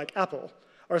firms like Apple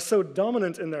are so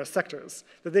dominant in their sectors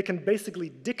that they can basically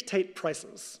dictate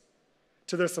prices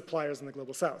to their suppliers in the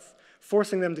Global South,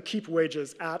 forcing them to keep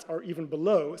wages at or even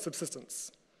below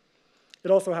subsistence.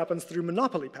 It also happens through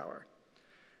monopoly power.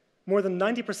 More than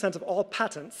 90% of all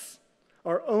patents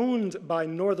are owned by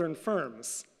northern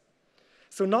firms.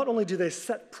 So not only do they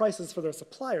set prices for their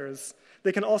suppliers,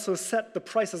 they can also set the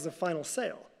prices of final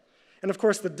sale. And of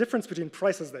course, the difference between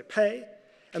prices they pay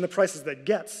and the prices they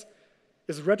get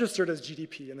is registered as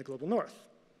GDP in the Global North.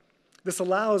 This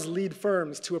allows lead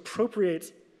firms to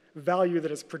appropriate value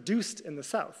that is produced in the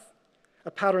South,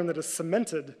 a pattern that is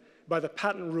cemented by the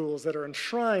patent rules that are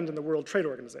enshrined in the World Trade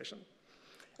Organization.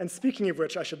 And speaking of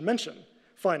which, I should mention,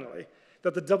 finally,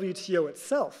 that the WTO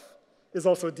itself is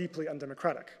also deeply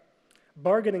undemocratic.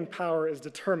 Bargaining power is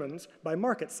determined by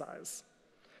market size.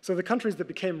 So the countries that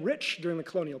became rich during the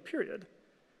colonial period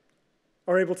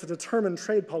are able to determine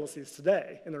trade policies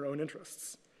today in their own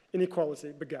interests.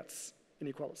 Inequality begets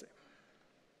inequality.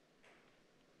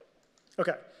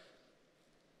 Okay.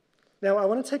 Now, I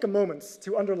want to take a moment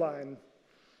to underline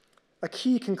a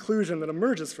key conclusion that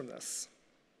emerges from this.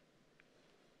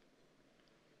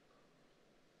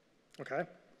 Okay?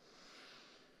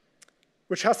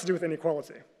 Which has to do with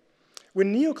inequality.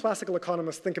 When neoclassical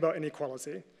economists think about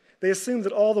inequality, they assume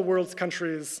that all the world's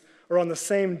countries are on the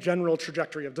same general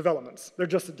trajectory of development. They're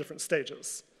just at different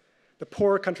stages. The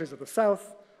poorer countries of the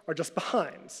South are just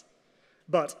behind,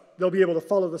 but they'll be able to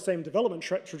follow the same development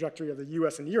trajectory of the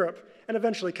US and Europe and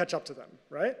eventually catch up to them,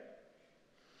 right?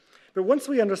 But once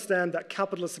we understand that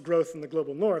capitalist growth in the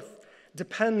Global North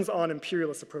depends on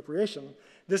imperialist appropriation,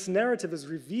 this narrative is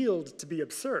revealed to be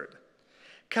absurd.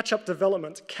 Catch-up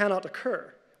development cannot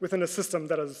occur within a system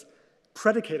that is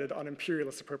predicated on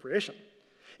imperialist appropriation.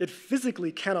 It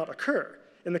physically cannot occur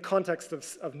in the context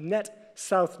of net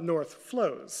south-north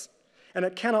flows, and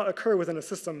it cannot occur within a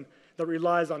system that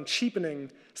relies on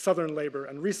cheapening southern labor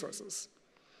and resources.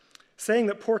 Saying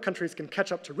that poor countries can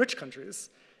catch up to rich countries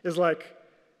is like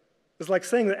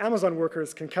saying that Amazon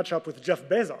workers can catch up with Jeff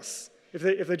Bezos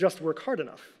if they just work hard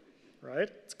enough, right?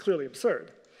 It's clearly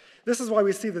absurd. This is why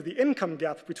we see that the income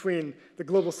gap between the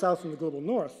Global South and the Global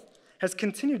North has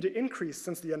continued to increase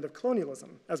since the end of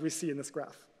colonialism, as we see in this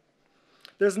graph.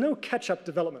 There's no catch-up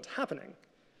development happening.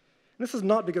 And this is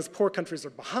not because poor countries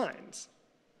are behind.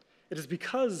 It is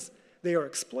because they are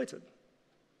exploited.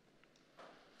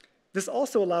 This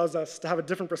also allows us to have a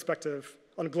different perspective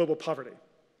on global poverty.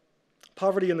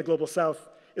 Poverty in the Global South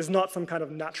is not some kind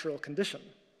of natural condition.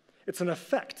 It's an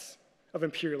effect of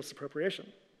imperialist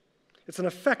appropriation. It's an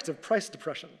effect of price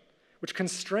depression, which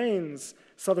constrains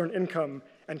southern income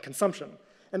and consumption.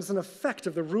 And it's an effect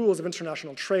of the rules of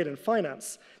international trade and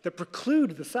finance that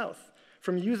preclude the South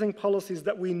from using policies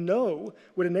that we know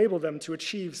would enable them to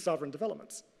achieve sovereign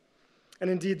development. And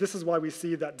indeed, this is why we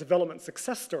see that development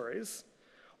success stories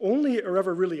only are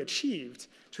ever really achieved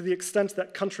to the extent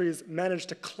that countries manage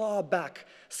to claw back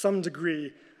some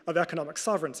degree of economic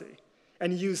sovereignty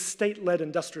and use state-led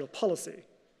industrial policy,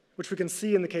 which we can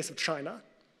see in the case of China,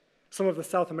 some of the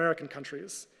South American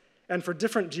countries, and for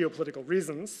different geopolitical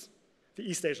reasons, the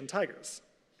East Asian tigers.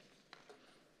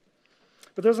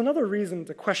 But there's another reason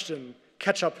to question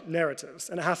catch-up narratives,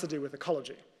 and it has to do with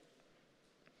ecology.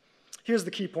 Here's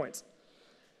the key point.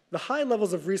 The high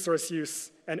levels of resource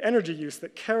use and energy use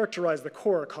that characterize the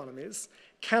core economies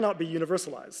cannot be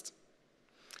universalized.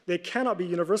 They cannot be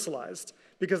universalized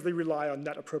because they rely on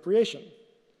net appropriation,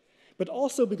 but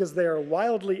also because they are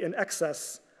wildly in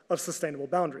excess of sustainable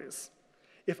boundaries.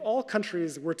 If all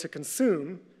countries were to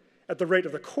consume at the rate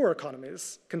of the core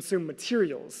economies, consume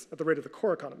materials at the rate of the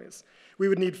core economies, we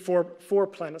would need four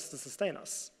planets to sustain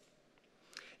us.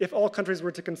 If all countries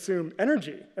were to consume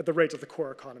energy at the rate of the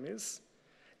core economies,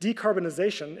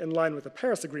 decarbonization in line with the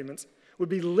Paris Agreement would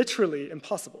be literally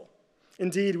impossible.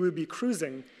 Indeed, we would be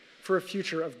cruising for a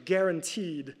future of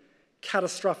guaranteed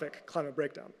catastrophic climate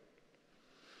breakdown.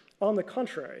 On the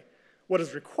contrary, what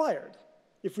is required,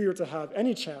 if we were to have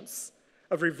any chance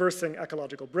of reversing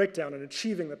ecological breakdown and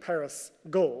achieving the Paris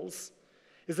goals,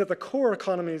 is that the core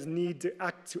economies need to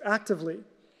actively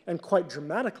and quite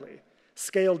dramatically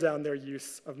scale down their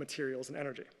use of materials and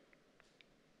energy.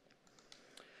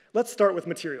 Let's start with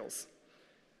materials.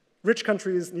 Rich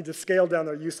countries need to scale down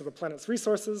their use of the planet's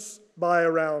resources by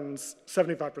around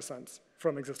 75%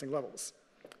 from existing levels.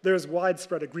 There's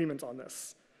widespread agreement on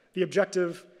this. The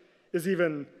objective is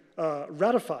even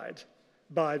ratified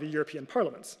by the European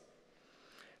Parliament.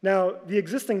 Now, the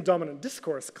existing dominant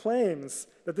discourse claims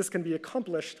that this can be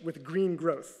accomplished with green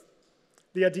growth.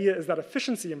 The idea is that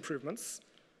efficiency improvements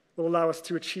will allow us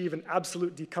to achieve an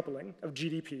absolute decoupling of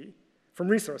GDP from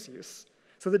resource use,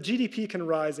 so that GDP can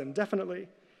rise indefinitely,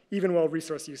 even while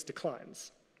resource use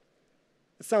declines.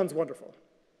 It sounds wonderful.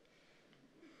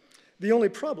 The only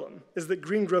problem is that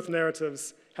green growth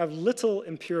narratives have little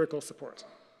empirical support.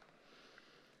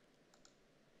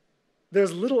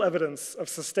 There's little evidence of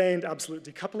sustained absolute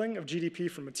decoupling of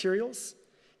GDP from materials,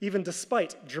 even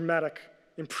despite dramatic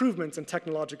improvements in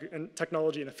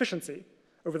technology and efficiency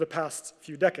over the past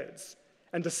few decades,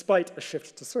 and despite a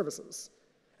shift to services.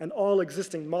 And all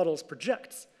existing models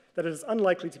project that it is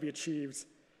unlikely to be achieved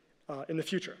in the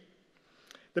future.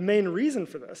 The main reason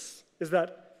for this is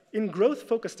that in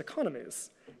growth-focused economies,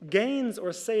 gains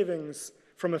or savings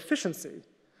from efficiency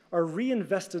are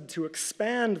reinvested to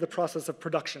expand the process of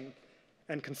production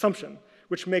and consumption,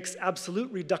 which makes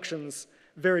absolute reductions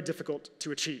very difficult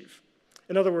to achieve.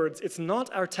 In other words, it's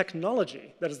not our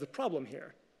technology that is the problem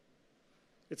here.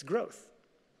 It's growth.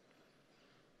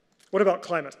 What about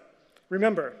climate?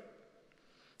 Remember,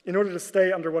 in order to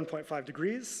stay under 1.5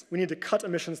 degrees, we need to cut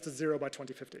emissions to 0 by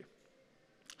 2050.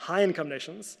 High-income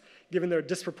nations, given their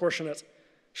disproportionate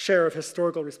share of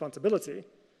historical responsibility,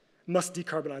 must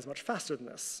decarbonize much faster than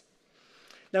this.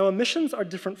 Now, emissions are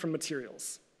different from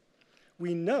materials.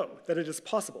 We know that it is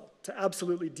possible to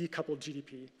absolutely decouple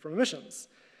GDP from emissions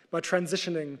by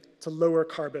transitioning to lower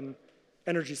carbon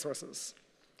energy sources.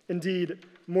 Indeed,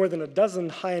 more than a dozen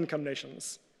high-income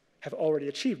nations have already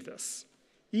achieved this,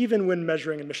 even when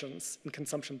measuring emissions in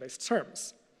consumption-based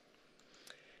terms.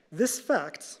 This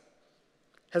fact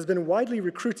has been widely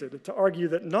recruited to argue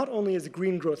that not only is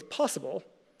green growth possible,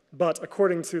 but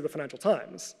according to the Financial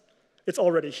Times, it's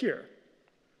already here.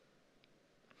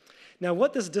 Now,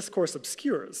 what this discourse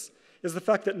obscures is the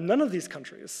fact that none of these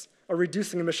countries are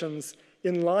reducing emissions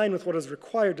in line with what is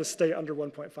required to stay under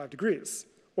 1.5 degrees,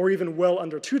 or even well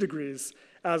under 2 degrees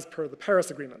as per the Paris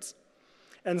Agreement,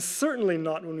 and certainly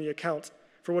not when we account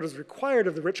for what is required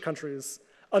of the rich countries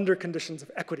under conditions of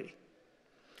equity.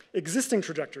 Existing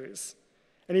trajectories,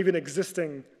 and even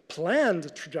existing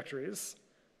planned trajectories,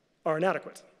 are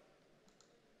inadequate.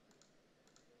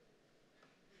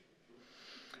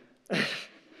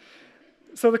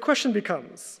 So the question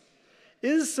becomes,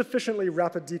 is sufficiently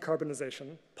rapid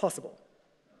decarbonization possible?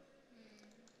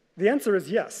 The answer is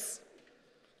yes,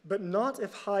 but not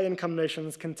if high-income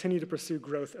nations continue to pursue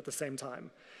growth at the same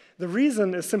time. The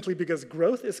reason is simply because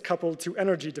growth is coupled to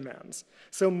energy demands.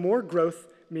 So more growth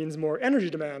means more energy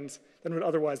demand than would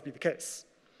otherwise be the case.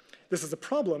 This is a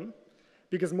problem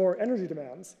because more energy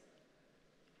demands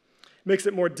makes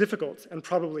it more difficult and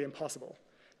probably impossible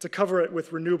to cover it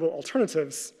with renewable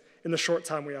alternatives in the short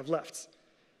time we have left.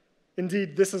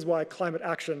 Indeed, this is why climate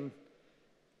action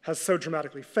has so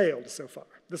dramatically failed so far.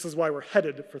 This is why we're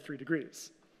headed for 3 degrees.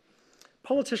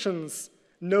 Politicians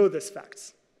know this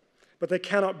fact, but they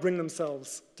cannot bring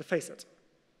themselves to face it.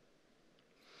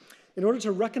 In order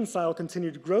to reconcile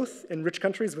continued growth in rich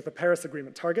countries with the Paris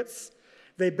Agreement targets,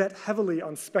 they bet heavily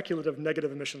on speculative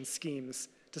negative emissions schemes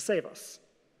to save us.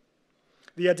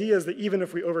 The idea is that even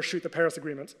if we overshoot the Paris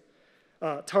Agreement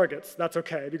targets, that's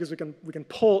okay, because we can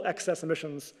pull excess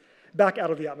emissions back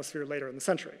out of the atmosphere later in the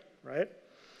century, right?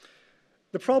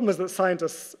 The problem is that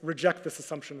scientists reject this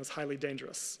assumption as highly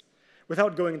dangerous.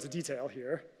 Without going into detail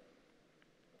here,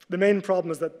 the main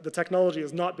problem is that the technology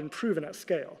has not been proven at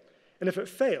scale, and if it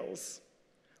fails,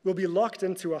 we'll be locked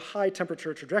into a high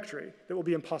temperature trajectory that will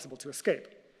be impossible to escape.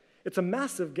 It's a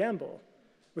massive gamble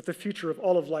with the future of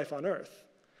all of life on Earth,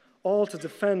 all to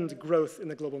defend growth in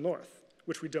the global north,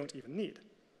 which we don't even need.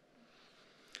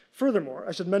 Furthermore,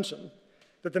 I should mention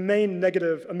that the main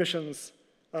negative emissions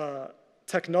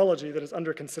technology that is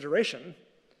under consideration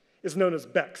is known as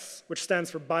BECCS, which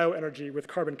stands for bioenergy with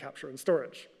carbon capture and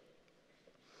storage.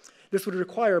 This would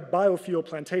require biofuel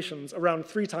plantations around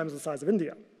 3 times the size of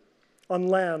India, on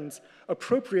lands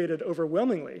appropriated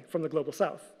overwhelmingly from the global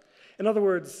south. In other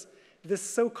words, this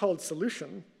so-called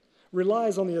solution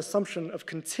relies on the assumption of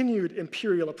continued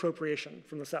imperial appropriation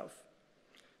from the south.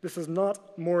 This is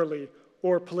not morally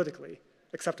or politically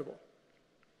acceptable.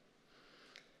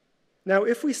 Now,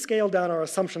 if we scale down our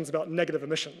assumptions about negative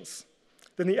emissions,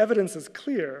 then the evidence is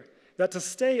clear that to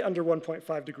stay under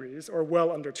 1.5 degrees, or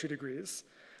well under 2 degrees,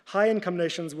 high-income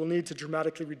nations will need to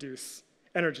dramatically reduce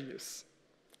energy use.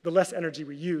 The less energy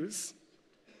we use,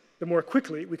 the more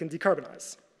quickly we can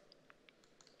decarbonize.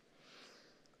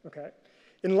 Okay.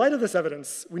 In light of this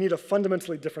evidence, we need a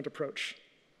fundamentally different approach.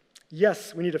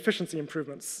 Yes, we need efficiency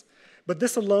improvements, but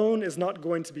this alone is not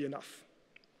going to be enough.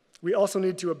 We also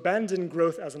need to abandon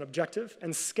growth as an objective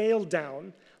and scale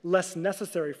down less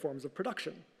necessary forms of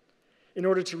production in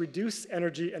order to reduce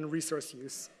energy and resource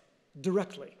use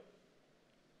directly.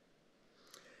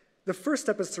 The first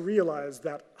step is to realize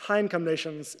that high-income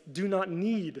nations do not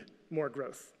need more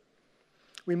growth.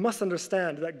 We must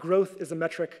understand that growth is a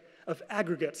metric of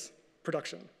aggregate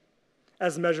production,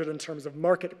 as measured in terms of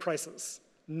market prices,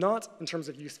 not in terms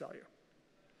of use value.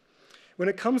 When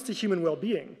it comes to human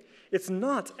well-being, it's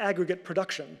not aggregate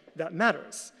production that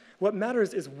matters. What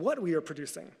matters is what we are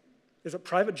producing. Is it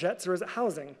private jets or is it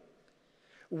housing?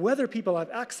 Whether people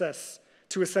have access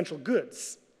to essential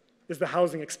goods, is the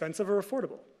housing expensive or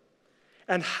affordable?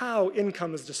 And how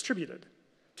income is distributed,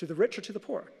 to the rich or to the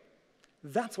poor.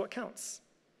 That's what counts.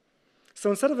 So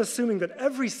instead of assuming that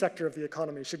every sector of the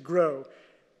economy should grow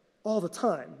all the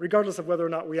time, regardless of whether or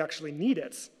not we actually need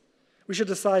it, we should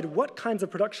decide what kinds of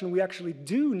production we actually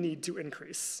do need to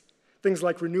increase, things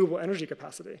like renewable energy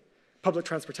capacity, public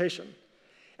transportation,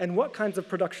 and what kinds of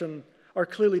production are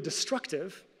clearly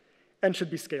destructive and should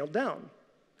be scaled down.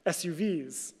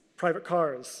 SUVs, private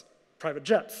cars, private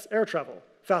jets, air travel,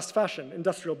 fast fashion,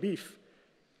 industrial beef,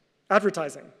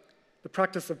 advertising, the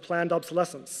practice of planned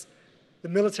obsolescence, the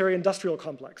military-industrial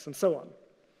complex, and so on.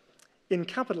 In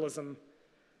capitalism,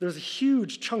 there's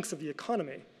huge chunks of the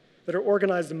economy that are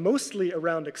organized mostly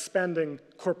around expanding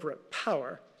corporate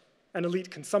power and elite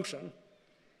consumption,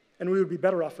 and we would be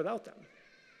better off without them.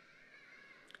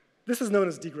 This is known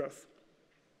as degrowth.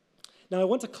 Now, I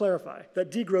want to clarify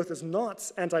that degrowth is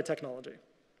not anti-technology.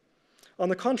 On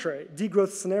the contrary,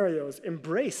 degrowth scenarios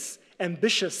embrace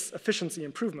ambitious efficiency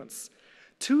improvements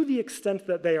to the extent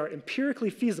that they are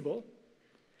empirically feasible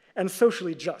and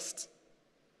socially just.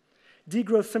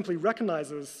 Degrowth simply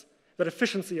recognizes that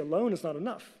efficiency alone is not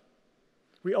enough.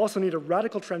 We also need a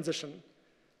radical transition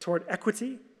toward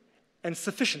equity and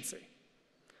sufficiency.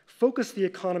 Focus the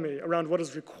economy around what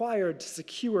is required to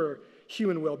secure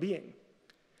human well-being,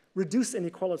 reduce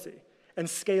inequality, and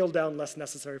scale down less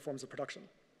necessary forms of production.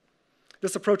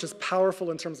 This approach is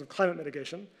powerful in terms of climate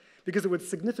mitigation because it would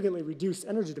significantly reduce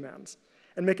energy demands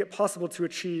and make it possible to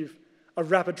achieve a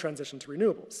rapid transition to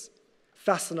renewables,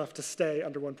 fast enough to stay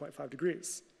under 1.5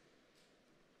 degrees.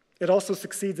 It also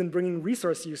succeeds in bringing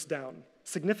resource use down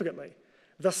significantly,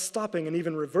 thus stopping and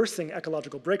even reversing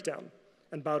ecological breakdown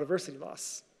and biodiversity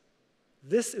loss.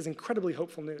 This is incredibly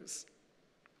hopeful news.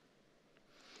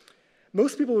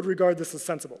 Most people would regard this as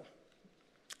sensible,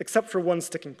 except for one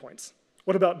sticking point.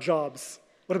 What about jobs?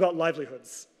 What about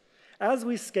livelihoods? As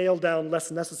we scale down less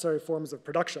necessary forms of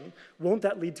production, won't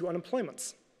that lead to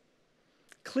unemployment?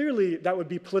 Clearly, that would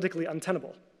be politically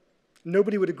untenable.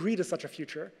 Nobody would agree to such a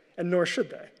future, and nor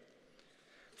should they.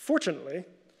 Fortunately,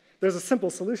 there's a simple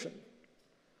solution.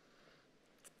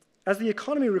 As the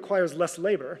economy requires less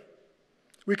labor,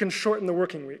 we can shorten the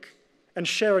working week and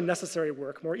share necessary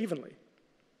work more evenly.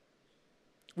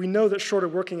 We know that shorter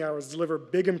working hours deliver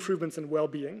big improvements in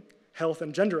well-being, health,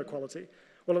 and gender equality,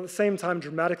 while at the same time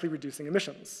dramatically reducing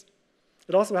emissions.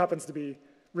 It also happens to be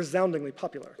resoundingly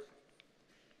popular.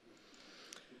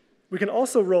 We can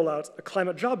also roll out a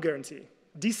climate job guarantee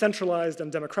decentralized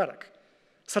and democratic.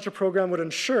 Such a program would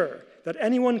ensure that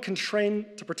anyone can train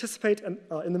to participate in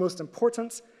the most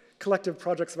important collective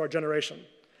projects of our generation,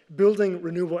 building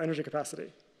renewable energy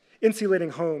capacity, insulating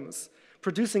homes,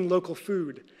 producing local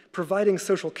food, providing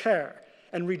social care,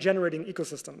 and regenerating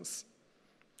ecosystems.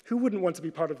 Who wouldn't want to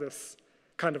be part of this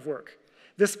kind of work?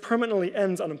 This permanently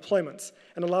ends unemployment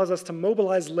and allows us to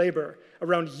mobilize labor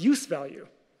around use value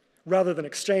rather than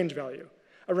exchange value,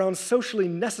 around socially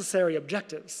necessary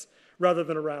objectives rather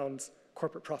than around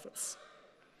corporate profits.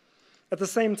 At the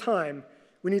same time,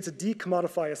 we need to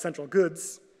decommodify essential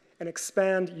goods and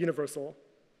expand universal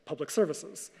public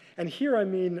services. And here I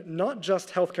mean not just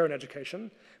healthcare and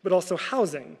education, but also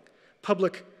housing,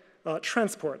 public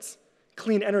transports,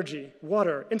 clean energy,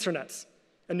 water, internet,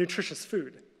 and nutritious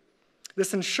food.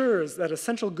 This ensures that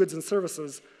essential goods and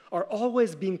services are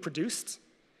always being produced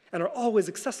and are always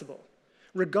accessible,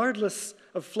 regardless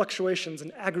of fluctuations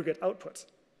in aggregate output.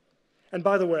 And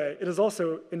by the way, it is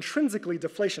also intrinsically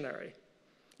deflationary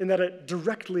in that it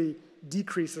directly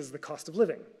decreases the cost of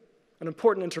living, an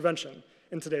important intervention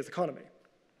in today's economy.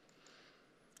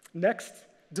 Next,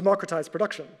 democratize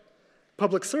production.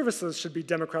 Public services should be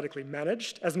democratically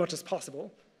managed as much as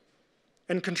possible,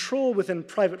 and control within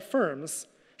private firms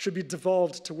should be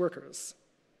devolved to workers.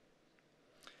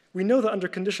 We know that under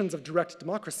conditions of direct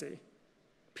democracy,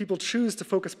 people choose to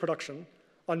focus production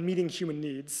on meeting human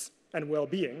needs and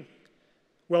well-being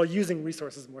while using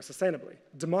resources more sustainably.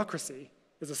 Democracy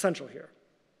is essential here.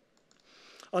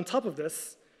 On top of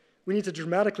this, we need to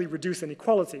dramatically reduce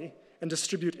inequality and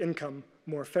distribute income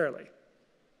more fairly.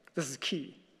 This is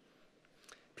key.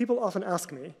 People often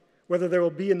ask me whether there will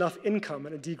be enough income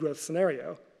in a degrowth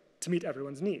scenario to meet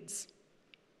everyone's needs.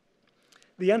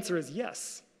 The answer is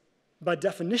yes. By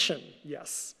definition,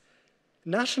 yes.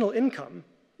 National income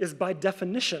is by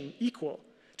definition equal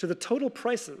to the total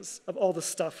prices of all the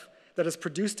stuff that is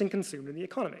produced and consumed in the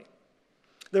economy.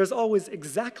 There is always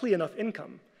exactly enough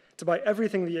income to buy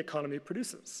everything the economy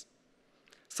produces.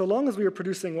 So long as we are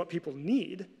producing what people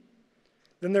need,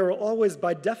 then there will always,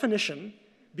 by definition,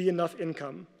 be enough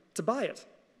income to buy it.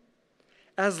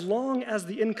 As long as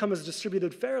the income is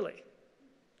distributed fairly.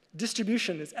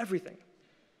 Distribution is everything.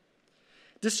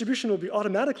 Distribution will be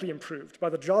automatically improved by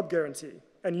the job guarantee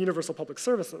and universal public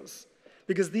services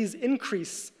because these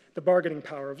increase the bargaining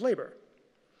power of labor.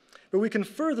 But we can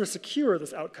further secure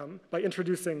this outcome by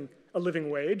introducing a living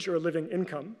wage or a living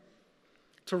income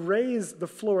to raise the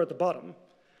floor at the bottom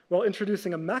while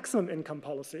introducing a maximum income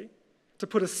policy to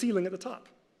put a ceiling at the top.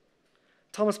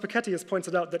 Thomas Piketty has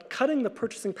pointed out that cutting the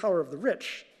purchasing power of the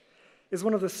rich is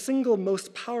one of the single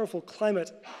most powerful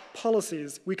climate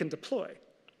policies we can deploy.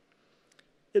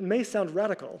 It may sound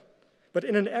radical, but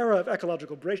in an era of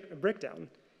ecological breakdown,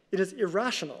 it is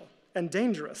irrational and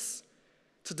dangerous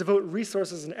to devote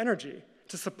resources and energy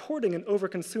to supporting an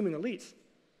over-consuming elite.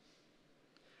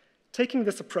 Taking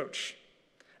this approach,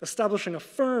 establishing a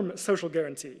firm social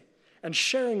guarantee, and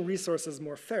sharing resources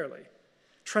more fairly,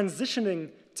 transitioning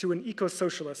to an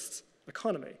eco-socialist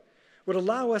economy, would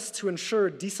allow us to ensure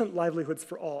decent livelihoods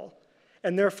for all,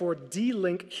 and therefore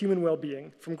de-link human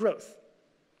well-being from growth.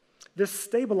 This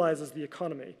stabilizes the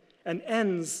economy and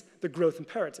ends the growth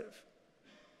imperative.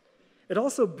 It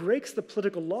also breaks the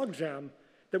political logjam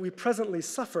that we presently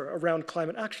suffer around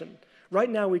climate action. Right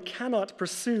now, we cannot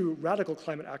pursue radical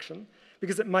climate action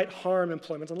because it might harm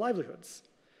employment and livelihoods.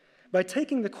 By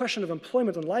taking the question of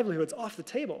employment and livelihoods off the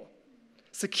table,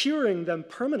 securing them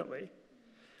permanently,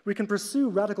 we can pursue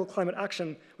radical climate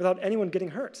action without anyone getting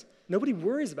hurt. Nobody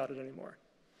worries about it anymore.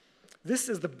 This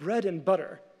is the bread and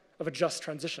butter of a just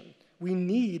transition. We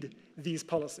need these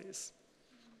policies.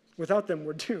 Without them,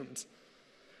 we're doomed.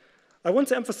 I want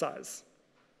to emphasize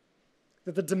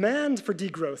that the demand for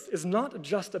degrowth is not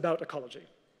just about ecology.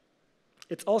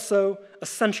 It's also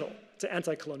essential to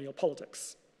anti-colonial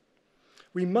politics.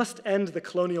 We must end the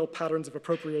colonial patterns of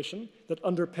appropriation that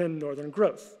underpin northern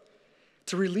growth,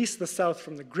 to release the South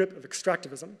from the grip of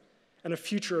extractivism and a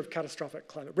future of catastrophic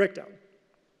climate breakdown.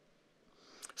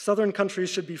 Southern countries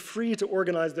should be free to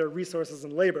organize their resources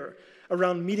and labor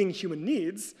around meeting human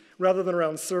needs rather than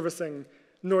around servicing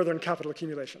northern capital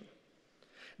accumulation.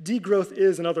 Degrowth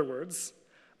is, in other words,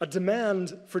 a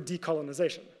demand for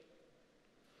decolonization.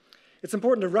 It's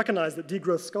important to recognize that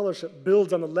degrowth scholarship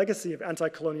builds on the legacy of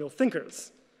anti-colonial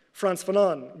thinkers, Frantz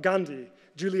Fanon, Gandhi,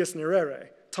 Julius Nyerere,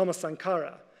 Thomas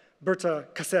Sankara, Berta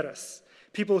Cáceres,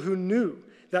 people who knew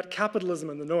that capitalism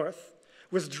in the North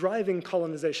was driving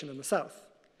colonization in the South.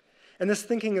 And this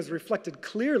thinking is reflected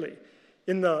clearly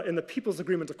in the People's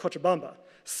Agreement of Cochabamba,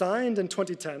 signed in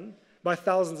 2010 by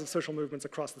thousands of social movements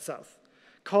across the South,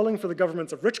 calling for the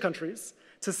governments of rich countries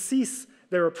to cease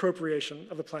their appropriation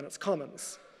of the planet's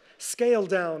commons, scale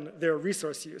down their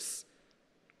resource use,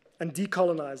 and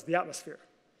decolonize the atmosphere.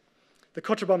 The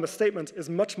Cochabamba Statement is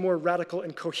much more radical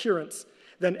and coherent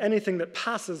than anything that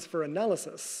passes for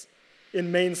analysis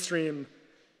in mainstream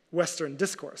Western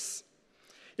discourse.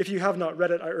 If you have not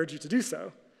read it, I urge you to do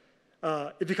so.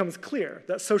 It becomes clear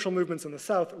that social movements in the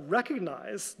South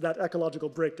recognize that ecological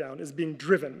breakdown is being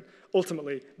driven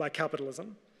ultimately by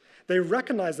capitalism. They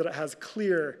recognize that it has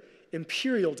clear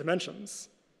imperial dimensions,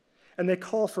 and they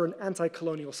call for an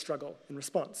anti-colonial struggle in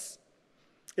response.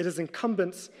 It is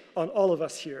incumbent on all of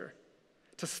us here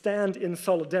to stand in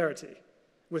solidarity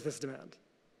with this demand.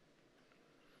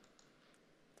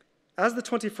 As the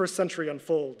 21st century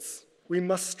unfolds, we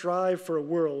must strive for a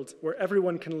world where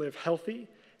everyone can live healthy,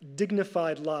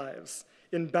 dignified lives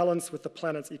in balance with the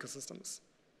planet's ecosystems.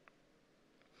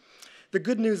 The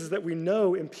good news is that we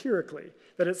know empirically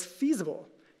that it's feasible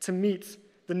to meet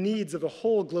the needs of the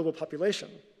whole global population,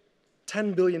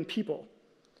 10 billion people,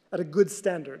 at a good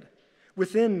standard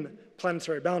within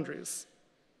planetary boundaries,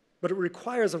 but it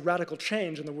requires a radical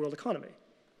change in the world economy.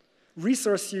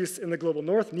 Resource use in the global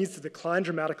north needs to decline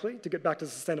dramatically to get back to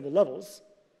sustainable levels,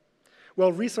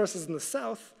 while resources in the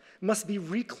south must be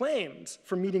reclaimed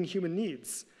for meeting human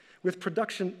needs, with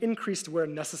production increased where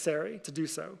necessary to do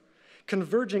so,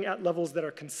 converging at levels that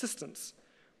are consistent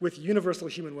with universal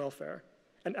human welfare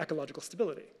and ecological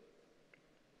stability.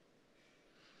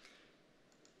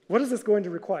 What is this going to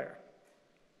require?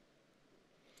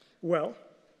 Well,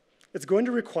 it's going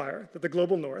to require that the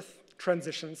global north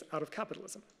transitions out of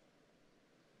capitalism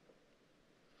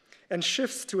and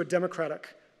shifts to a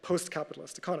democratic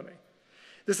post-capitalist economy.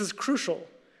 This is crucial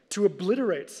to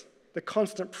obliterate the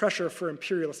constant pressure for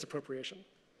imperialist appropriation.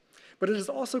 But it is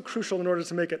also crucial in order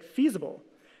to make it feasible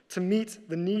to meet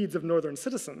the needs of northern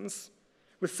citizens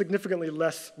with significantly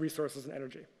less resources and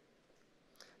energy.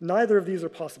 Neither of these are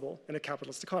possible in a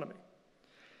capitalist economy.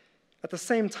 At the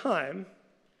same time,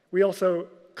 we also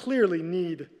clearly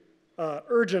need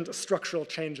urgent structural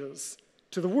changes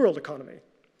to the world economy.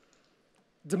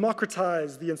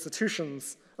 Democratize the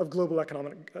institutions of global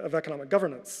economic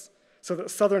governance so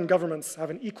that southern governments have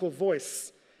an equal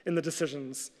voice in the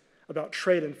decisions about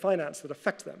trade and finance that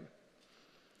affect them.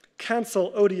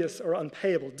 Cancel odious or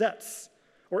unpayable debts,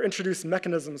 or introduce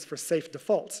mechanisms for safe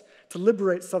default to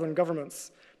liberate southern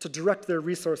governments to direct their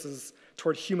resources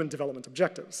toward human development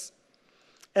objectives.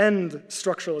 End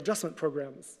structural adjustment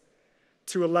programs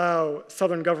to allow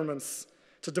southern governments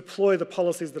to deploy the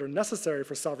policies that are necessary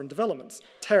for sovereign development: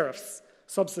 tariffs,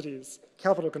 subsidies,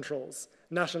 capital controls,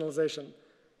 nationalization,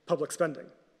 public spending.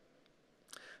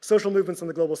 Social movements in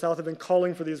the global south have been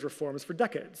calling for these reforms for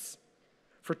decades.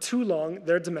 For too long,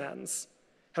 their demands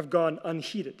have gone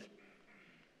unheeded.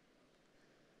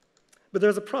 But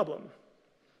there's a problem.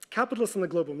 Capitalists in the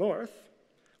global north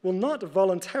will not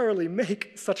voluntarily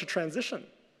make such a transition.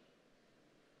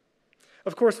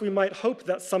 Of course, we might hope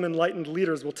that some enlightened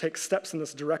leaders will take steps in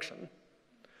this direction,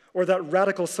 or that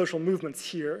radical social movements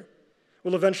here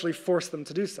will eventually force them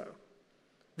to do so.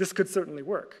 This could certainly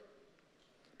work,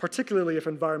 particularly if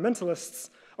environmentalists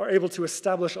are able to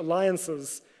establish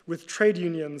alliances with trade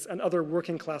unions and other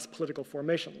working-class political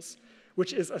formations,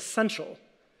 which is essential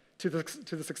to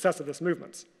the success of this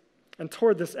movement. And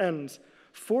toward this end,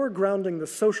 foregrounding the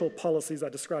social policies I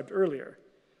described earlier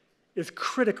is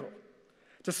critical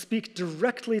to speak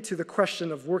directly to the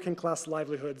question of working-class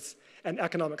livelihoods and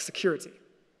economic security.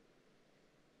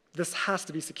 This has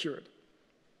to be secured.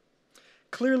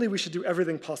 Clearly, we should do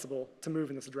everything possible to move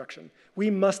in this direction. We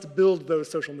must build those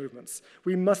social movements.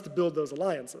 We must build those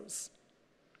alliances.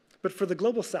 But for the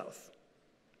global south,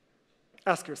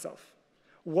 ask yourself,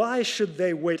 why should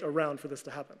they wait around for this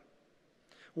to happen?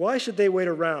 Why should they wait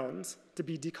around to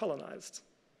be decolonized?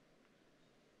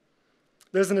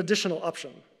 There's an additional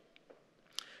option.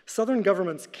 Southern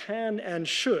governments can and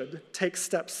should take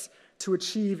steps to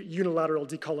achieve unilateral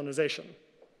decolonization,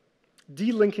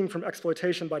 delinking from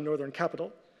exploitation by northern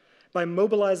capital, by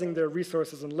mobilizing their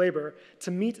resources and labor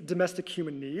to meet domestic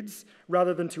human needs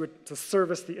rather than to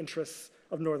service the interests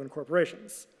of northern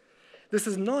corporations. This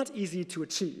is not easy to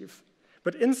achieve,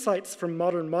 but insights from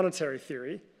modern monetary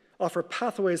theory offer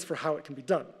pathways for how it can be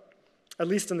done, at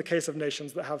least in the case of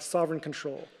nations that have sovereign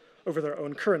control over their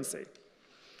own currency.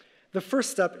 The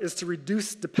first step is to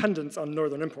reduce dependence on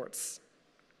northern imports.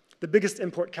 The biggest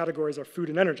import categories are food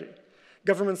and energy.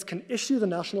 Governments can issue the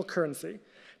national currency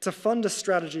to fund a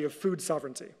strategy of food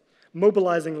sovereignty,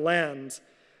 mobilizing land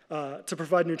to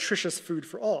provide nutritious food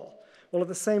for all, while at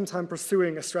the same time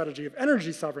pursuing a strategy of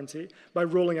energy sovereignty by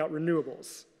rolling out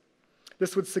renewables.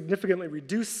 This would significantly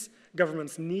reduce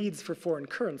governments' needs for foreign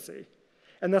currency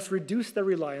and thus reduce their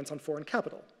reliance on foreign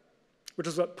capital, which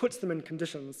is what puts them in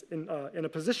conditions in a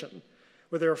position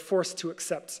where they are forced to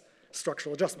accept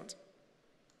structural adjustment.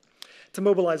 To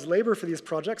mobilize labor for these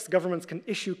projects, governments can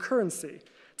issue currency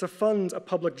to fund a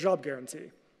public job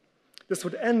guarantee. This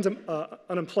would end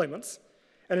unemployment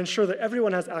and ensure that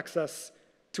everyone has access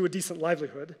to a decent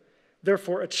livelihood,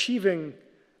 therefore achieving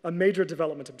a major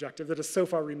development objective that has so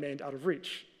far remained out of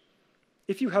reach.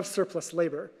 If you have surplus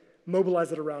labor,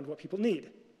 mobilize it around what people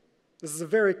need. This is a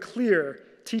very clear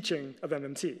teaching of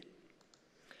MMT.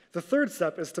 The third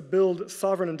step is to build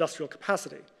sovereign industrial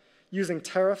capacity, using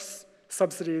tariffs,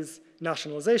 subsidies,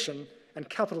 nationalization, and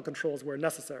capital controls where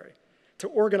necessary, to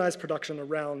organize production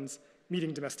around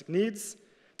meeting domestic needs,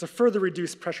 to further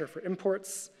reduce pressure for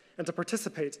imports, and to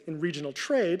participate in regional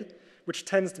trade, which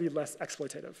tends to be less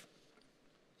exploitative.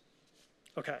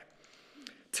 Okay.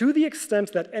 To the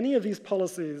extent that any of these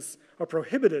policies are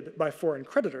prohibited by foreign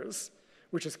creditors,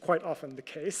 which is quite often the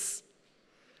case,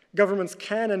 governments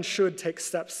can and should take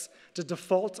steps to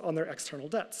default on their external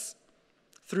debts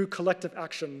through collective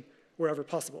action wherever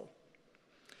possible.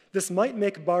 This might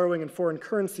make borrowing in foreign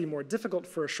currency more difficult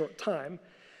for a short time,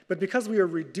 but because we are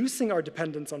reducing our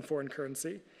dependence on foreign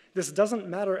currency, this doesn't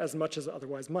matter as much as it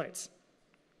otherwise might.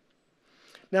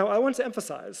 Now, I want to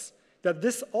emphasize that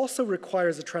this also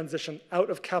requires a transition out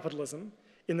of capitalism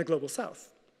in the global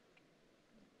south.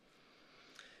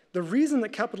 The reason that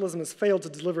capitalism has failed to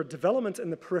deliver development in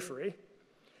the periphery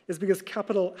is because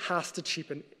capital has to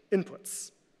cheapen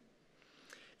inputs.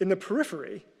 In the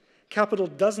periphery, capital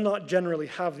does not generally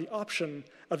have the option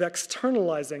of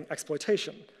externalizing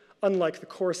exploitation, unlike the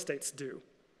core states do.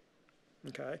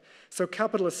 Okay? So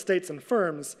capitalist states and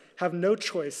firms have no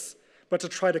choice but to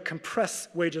try to compress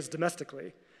wages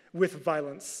domestically with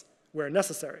violence where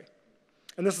necessary.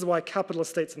 And this is why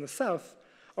capitalist states in the South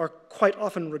are quite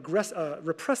often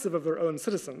repressive of their own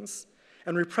citizens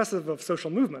and repressive of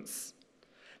social movements,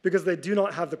 because they do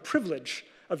not have the privilege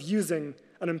of using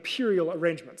an imperial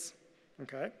arrangement.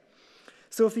 Okay?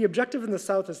 So if the objective in the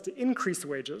South is to increase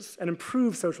wages and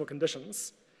improve social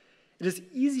conditions, it is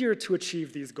easier to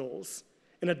achieve these goals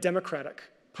in a democratic,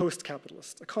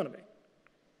 post-capitalist economy,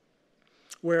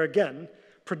 where, again,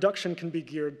 production can be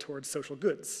geared towards social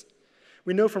goods.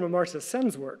 We know from Amartya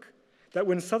Sen's work that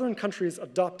when Southern countries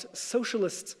adopt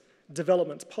socialist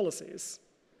development policies,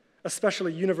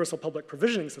 especially universal public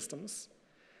provisioning systems,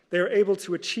 they are able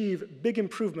to achieve big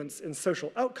improvements in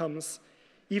social outcomes,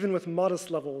 even with modest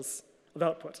levels of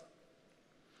output.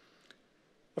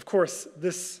 Of course,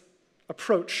 this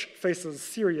approach faces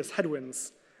serious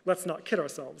headwinds. Let's not kid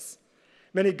ourselves.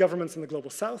 Many governments in the global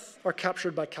south are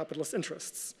captured by capitalist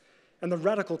interests, and the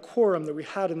radical quorum that we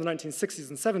had in the 1960s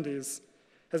and 70s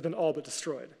has been all but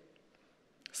destroyed.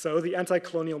 So the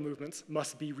anti-colonial movement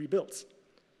must be rebuilt.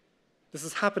 This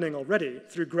is happening already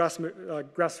through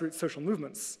grassroots social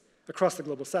movements across the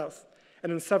global south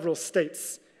and in several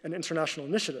states and international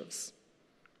initiatives.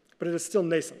 But it is still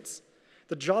nascent.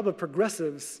 The job of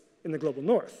progressives in the global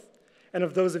north, and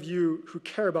of those of you who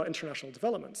care about international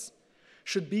developments,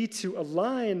 should be to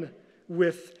align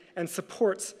with and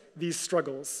support these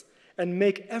struggles and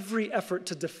make every effort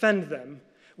to defend them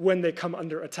when they come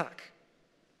under attack.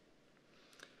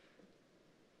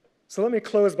 So let me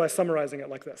close by summarizing it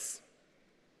like this.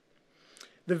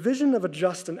 The vision of a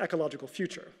just and ecological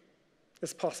future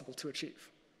is possible to achieve.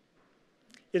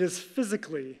 It is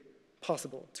physically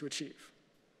possible to achieve.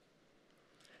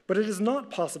 But it is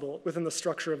not possible within the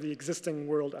structure of the existing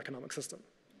world economic system.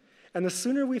 And the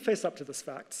sooner we face up to this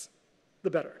fact, the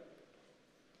better.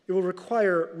 It will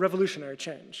require revolutionary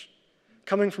change,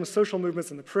 coming from social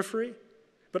movements in the periphery,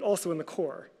 but also in the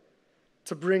core,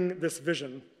 to bring this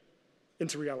vision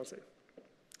into reality.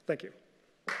 Thank you.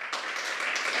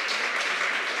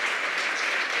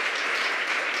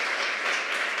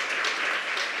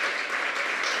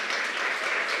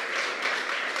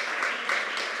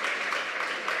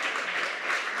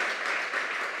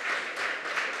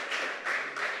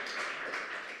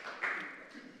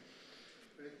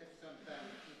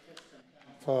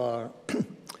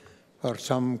 For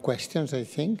some questions, I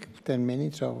think, 10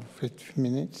 minutes or 15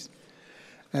 minutes.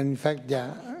 And in fact,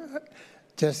 yeah,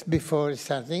 just before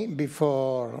starting,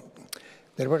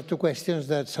 there were two questions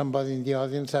that somebody in the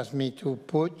audience asked me to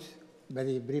put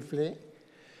very briefly.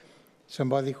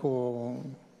 Somebody who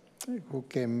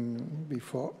came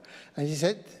before. And he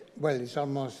said, well, it's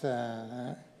almost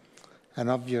an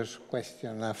obvious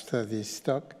question after this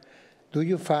talk. Do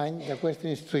you find, the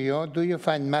question is to you, do you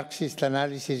find Marxist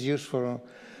analysis useful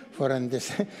for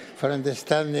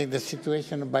understanding the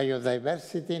situation of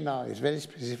biodiversity? No, it's very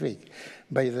specific.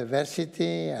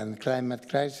 Biodiversity and climate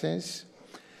crisis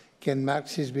can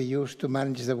Marxism be used to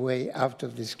manage the way out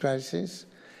of this crisis?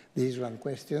 This is one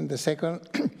question. The second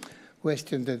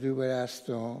question that we were asked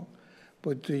to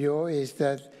put to you is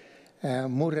that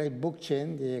Murray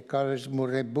Bookchin, the ecologist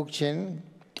Murray Bookchin,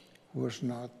 was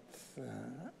not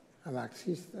a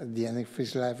Marxist at the end of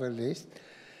his life at least.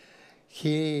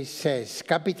 He says,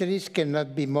 capitalists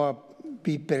cannot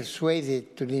be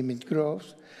persuaded to limit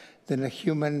growth than a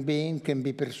human being can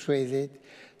be persuaded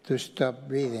to stop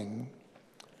breathing.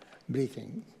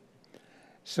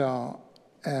 So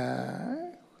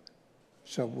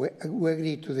we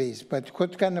agree to this, but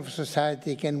what kind of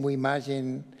society can we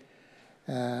imagine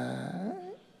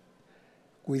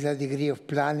with a degree of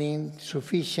planning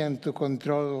sufficient to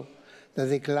control the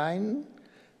decline?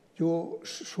 You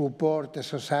support a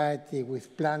society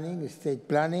with planning, state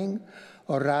planning,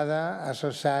 or rather a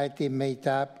society made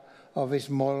up of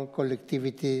small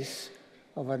collectivities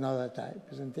of another type,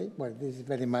 isn't it? Well, this is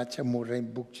very much a Murray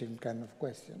Bookchin kind of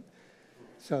question.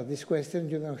 So this question,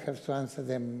 you don't have to answer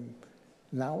them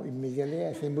now, immediately.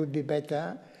 I think it would be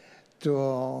better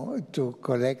to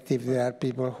collect if there are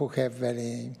people who have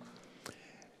the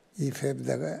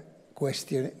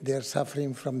question, they're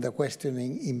suffering from the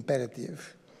questioning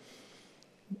imperative.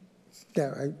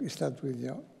 There, I start with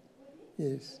you.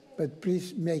 Yes, but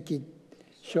please make it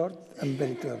short and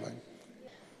very clever.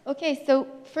 Okay, so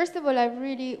first of all, I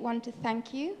really want to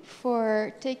thank you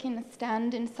for taking a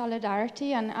stand in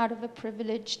solidarity and out of a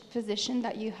privileged position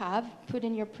that you have,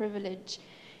 putting your privilege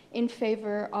in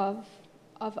favor of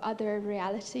other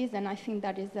realities, and I think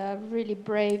that is a really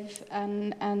brave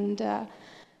and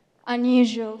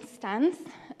unusual stance.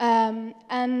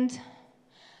 And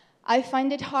I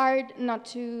find it hard not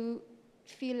to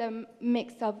feel a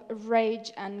mix of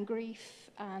rage and grief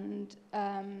and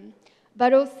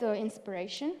but also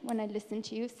inspiration when I listen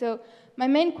to you. So my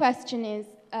main question is,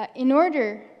 in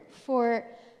order for,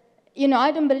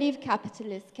 I don't believe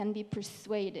capitalists can be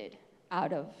persuaded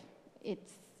out of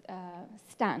its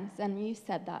stance, and you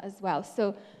said that as well.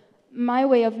 So my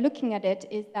way of looking at it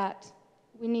is that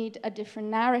we need a different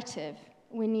narrative.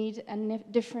 We need a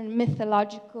different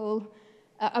mythological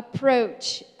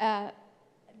approach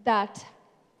that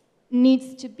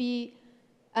needs to be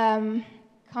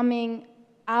coming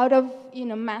out of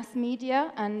mass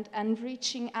media and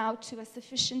reaching out to a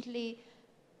sufficiently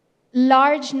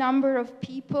large number of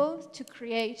people to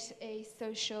create a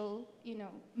social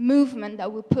movement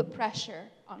that will put pressure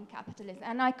on capitalism.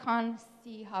 And I can't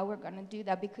see how we're going to do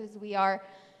that because we are,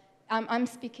 I'm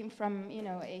speaking from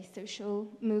a social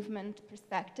movement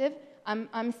perspective.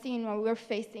 I'm seeing when we're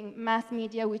facing mass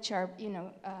media which are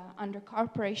under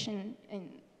corporation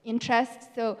interests.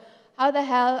 So how the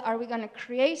hell are we going to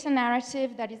create a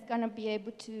narrative that is going to be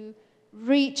able to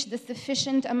reach the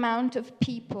sufficient amount of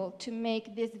people to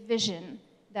make this vision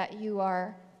that you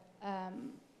are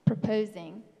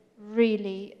proposing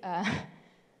really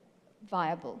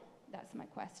viable? That's my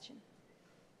question.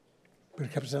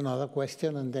 Perhaps another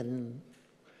question, and then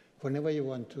whenever you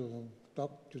want to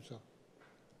talk, you talk.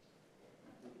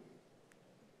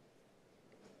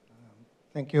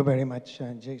 Thank you very much,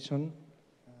 Jason,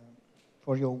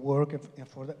 for your work and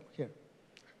for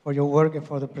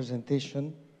the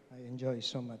presentation. I enjoy it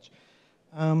so much.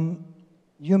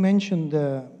 You mentioned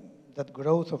that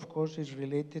growth, of course, is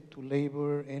related to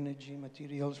labor, energy,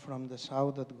 materials from the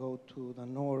south that go to the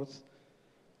north.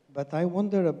 But I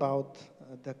wonder about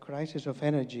the crisis of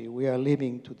energy we are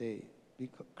living today,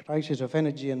 crisis of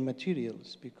energy and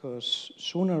materials, because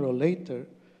sooner or later,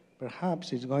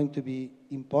 perhaps it's going to be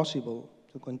impossible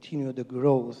to continue the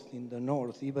growth in the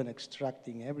north, even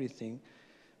extracting everything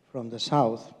from the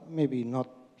south. Maybe not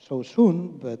so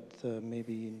soon, but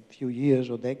maybe in a few years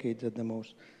or decades at the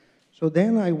most. So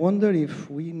then I wonder if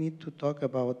we need to talk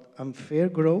about unfair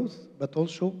growth, but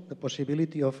also the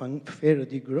possibility of unfair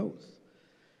degrowth.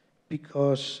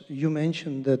 Because you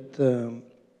mentioned that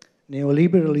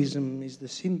neoliberalism is the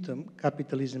symptom,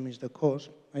 capitalism is the cause.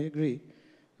 I agree.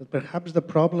 But perhaps the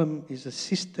problem is a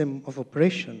system of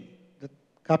oppression. That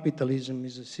capitalism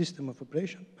is a system of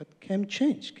oppression, but can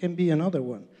change, can be another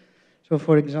one. So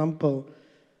for example,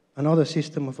 another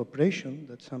system of oppression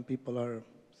that some people are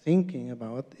thinking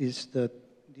about is that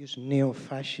this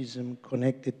neo-fascism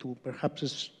connected to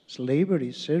perhaps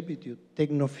slavery, servitude,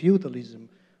 techno-feudalism,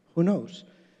 who knows?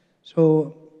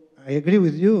 So I agree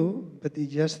with you, but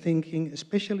it's just thinking,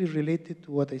 especially related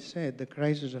to what I said, the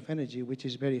crisis of energy, which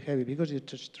is very heavy because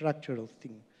it's a structural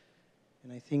thing.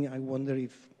 And I wonder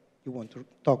if you want to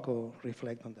talk or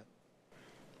reflect on that.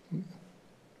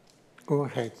 Go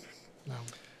ahead. No.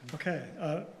 Okay,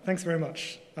 thanks very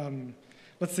much.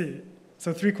 Let's see.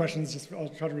 So 3 questions, I'll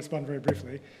try to respond very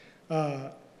briefly.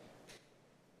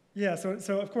 Yeah,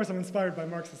 so of course I'm inspired by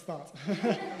Marxist thought.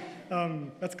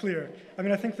 That's clear. I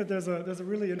mean, I think that there's a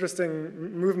really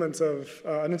interesting movement of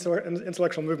an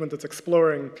intellectual movement that's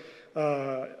exploring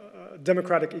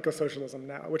democratic eco-socialism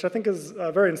now, which I think is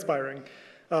very inspiring.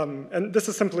 And this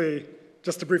is simply,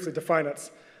 just to briefly define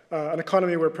it, an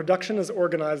economy where production is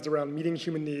organized around meeting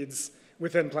human needs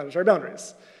within planetary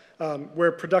boundaries,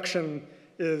 where production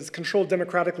is controlled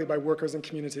democratically by workers and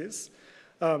communities,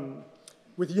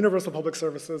 with universal public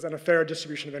services and a fair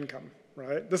distribution of income,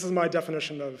 right? This is my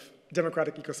definition of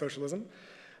democratic eco-socialism.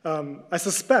 I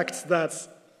suspect that,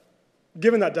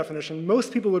 given that definition,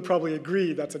 most people would probably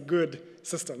agree that's a good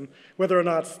system. Whether or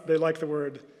not they like the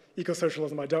word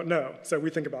eco-socialism, I don't know, so we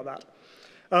think about that.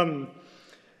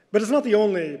 But it's not the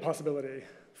only possibility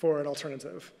for an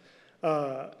alternative.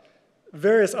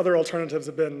 Various other alternatives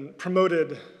have been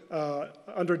promoted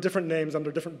under different names,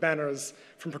 under different banners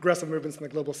from progressive movements in the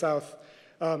Global South,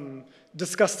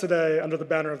 discussed today under the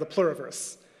banner of the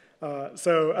pluriverse.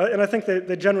 And I think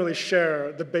they generally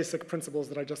share the basic principles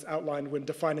that I just outlined when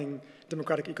defining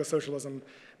democratic eco-socialism,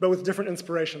 but with different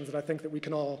inspirations that I think that we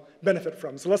can all benefit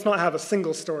from. So let's not have a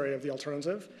single story of the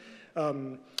alternative,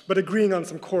 but agreeing on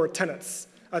some core tenets,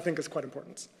 I think, is quite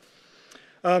important.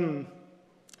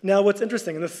 Now, what's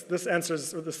interesting, and this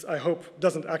answers, or this I hope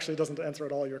doesn't answer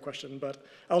at all your question, but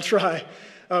I'll try.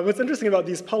 What's interesting about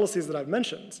these policies that I've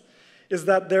mentioned is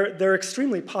that they're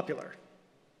extremely popular.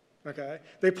 Okay?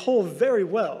 They poll very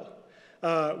well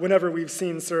whenever we've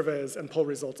seen surveys and poll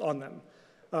results on them.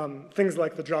 Things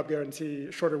like the job guarantee,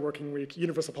 shorter working week,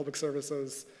 universal public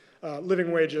services,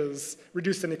 living wages,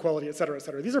 reduced inequality, et cetera, et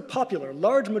cetera. These are popular.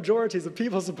 Large majorities of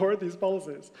people support these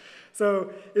policies.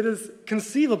 So it is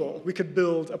conceivable we could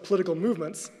build a political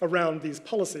movement around these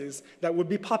policies that would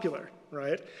be popular,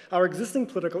 right? Our existing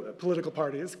political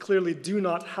parties clearly do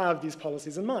not have these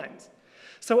policies in mind.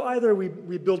 So either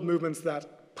we build movements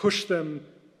that push them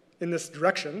in this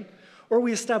direction, or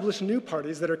we establish new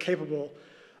parties that are capable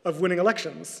of winning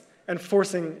elections and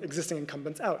forcing existing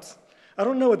incumbents out. I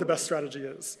don't know what the best strategy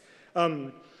is,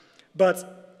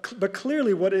 but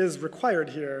clearly what is required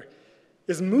here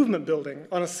is movement building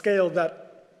on a scale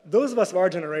that those of us of our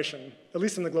generation, at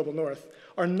least in the global north,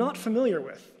 are not familiar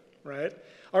with, right?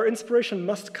 Our inspiration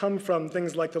must come from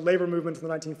things like the labor movement in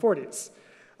the 1940s,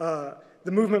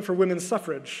 the movement for women's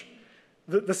suffrage,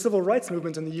 the civil rights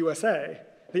movement in the USA,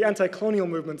 the anti-colonial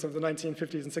movements of the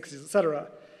 1950s and 60s, et cetera.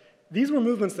 These were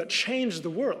movements that changed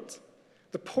the world.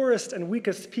 The poorest and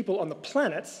weakest people on the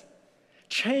planet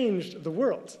changed the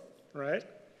world, right?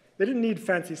 They didn't need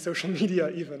fancy social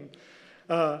media even.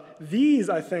 These,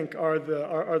 I think,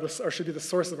 should be the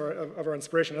source of our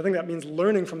inspiration. I think that means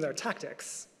learning from their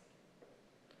tactics,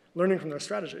 learning from their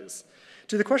strategies.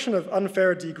 To the question of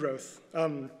unfair degrowth,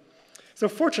 so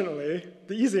fortunately,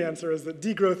 the easy answer is that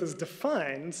degrowth is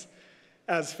defined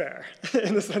as fair,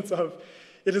 in the sense of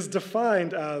it is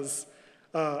defined as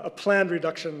a planned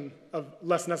reduction of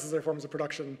less necessary forms of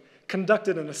production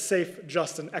conducted in a safe,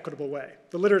 just, and equitable way.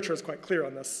 The literature is quite clear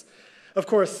on this. Of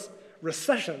course,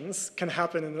 recessions can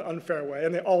happen in an unfair way,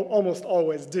 and they almost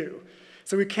always do.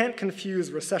 So we can't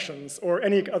confuse recessions or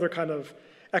any other kind of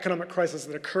economic crisis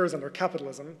that occurs under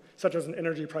capitalism, such as an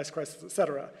energy price crisis, et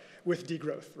cetera, with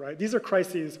degrowth, right? These are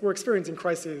crises, we're experiencing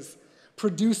crises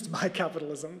produced by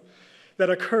capitalism that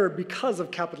occur because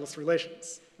of capitalist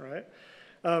relations, right?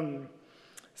 But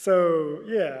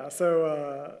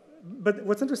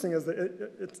what's interesting is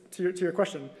that, to your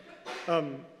question,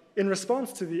 in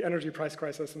response to the energy price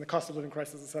crisis and the cost of living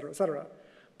crisis, et cetera,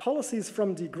 policies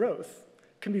from degrowth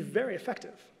can be very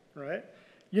effective, right?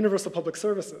 Universal public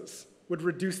services would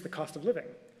reduce the cost of living,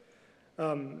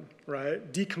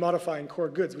 right? Decommodifying core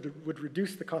goods would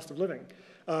reduce the cost of living.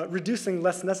 Reducing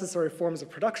less necessary forms of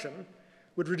production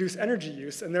would reduce energy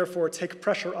use and therefore take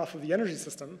pressure off of the energy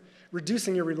system,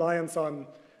 reducing your reliance on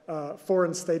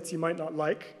foreign states you might not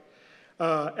like,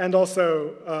 and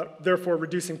also, therefore,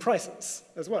 reducing prices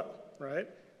as well, right?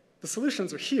 The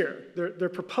solutions are here. They're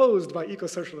proposed by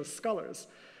eco-socialist scholars.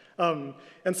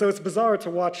 And so it's bizarre to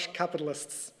watch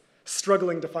capitalists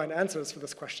struggling to find answers for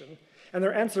this question. And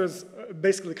their answers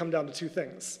basically come down to two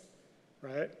things,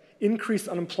 right? Increase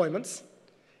unemployment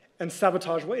and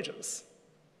sabotage wages.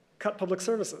 Cut public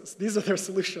services. These are their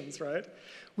solutions, right?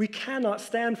 We cannot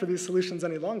stand for these solutions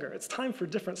any longer. It's time for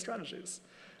different strategies.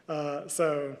 But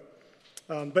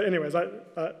anyways,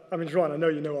 I mean, Joan, I know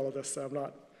you know all of this, so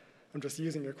I'm just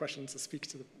using your questions to speak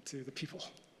to the people.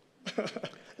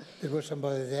 There was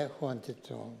somebody there who wanted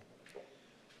to.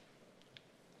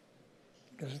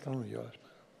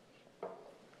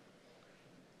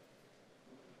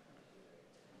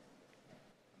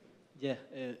 Yeah,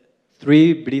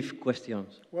 3 brief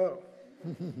questions. Whoa.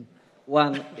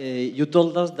 One, you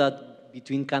told us that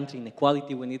between country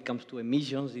inequality when it comes to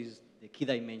emissions is the key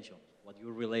dimension, what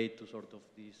you relate to sort of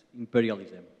this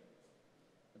imperialism.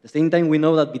 At the same time, we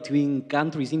know that between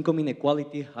countries, income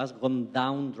inequality has gone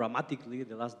down dramatically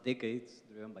the last decades,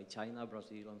 driven by China,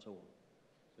 Brazil, and so on.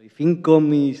 So if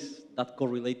income is that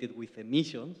correlated with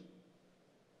emissions,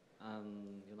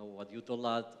 and what you told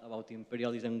us about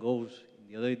imperialism goes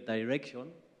in the other direction,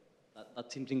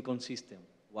 that seems inconsistent.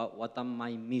 What am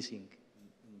I missing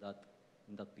in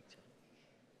that picture?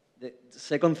 The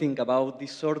second thing about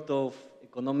this sort of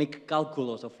economic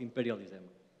calculus of imperialism.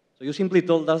 So you simply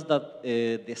told us that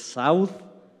the South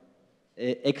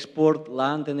export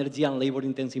land, energy, and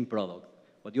labor-intensive products.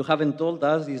 What you haven't told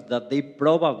us is that they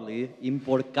probably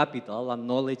import capital and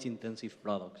knowledge-intensive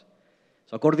products.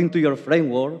 So according to your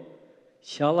framework,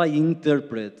 shall I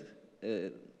interpret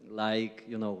like,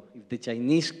 if the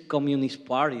Chinese Communist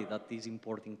Party that is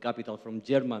importing capital from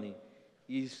Germany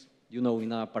is,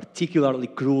 in a particularly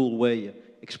cruel way,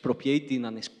 expropriating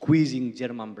and squeezing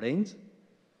German brains?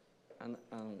 And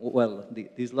well,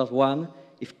 this last one,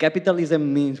 if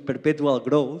capitalism means perpetual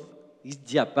growth, is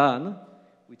Japan,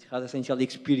 which has essentially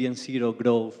experienced zero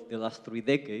growth the last 3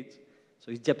 decades,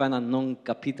 so is Japan a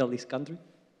non-capitalist country?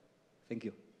 Thank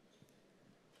you.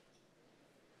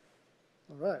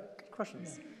 All right, good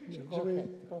questions.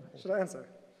 Should I answer?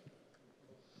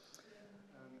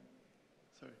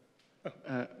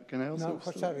 Sorry. Can I also?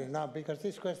 No, sorry, no, because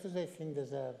these questions I think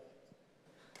deserve,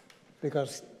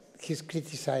 because he's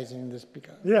criticizing the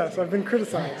speaker. Yes, I've been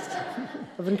criticized.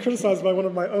 I've been criticized by one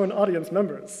of my own audience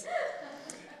members.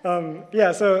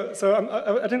 Yeah, so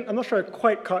I'm not sure I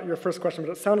quite caught your first question,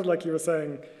 but it sounded like you were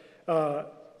saying,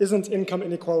 isn't income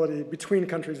inequality between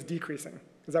countries decreasing?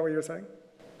 Is that what you were saying?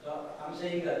 I'm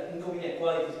saying that income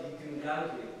inequality is between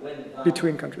countries went down.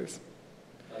 Between countries.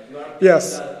 You are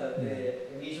yes. That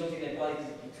the emissions inequalities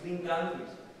between countries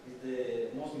is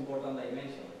the most important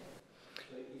dimension.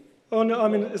 So oh no, I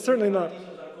mean it's certainly not.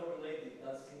 Emissions are correlated.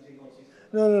 That seems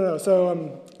inconsistent. No.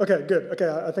 So okay, good. Okay,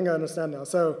 I think I understand now.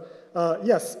 So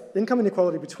yes, income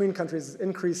inequality between countries is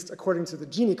increased according to the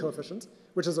Gini coefficient,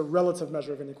 which is a relative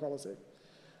measure of inequality.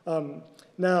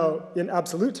 Now, in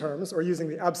absolute terms, or using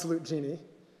the absolute Gini,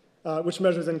 which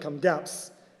measures income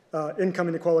gaps, income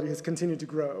inequality has continued to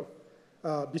grow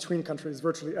between countries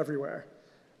virtually everywhere.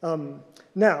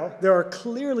 Now, there are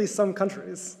clearly some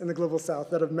countries in the global south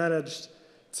that have managed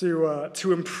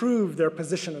to improve their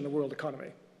position in the world economy.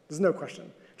 There's no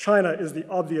question. China is the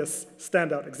obvious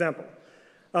standout example.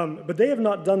 But they have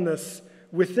not done this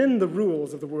within the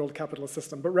rules of the world capitalist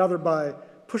system, but rather by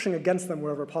pushing against them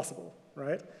wherever possible,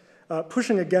 right?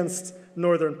 Pushing against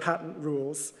northern patent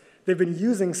rules. They've been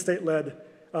using state-led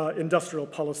industrial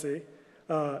policy,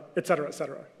 et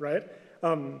cetera, right?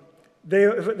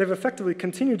 They've effectively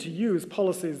continued to use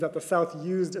policies that the South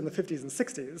used in the 50s and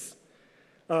 60s,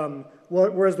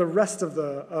 whereas the rest of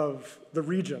the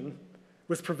region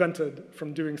was prevented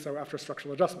from doing so after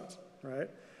structural adjustments, right?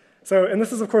 So, and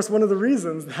this is, of course, one of the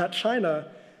reasons that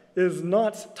China is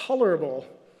not tolerable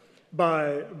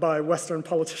by Western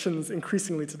politicians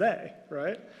increasingly today,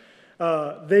 right?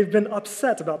 They've been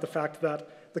upset about the fact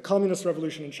that the communist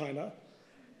revolution in China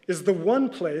is the one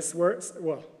place where,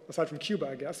 well, aside from Cuba,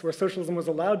 I guess, where socialism was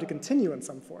allowed to continue in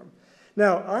some form.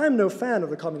 Now, I'm no fan of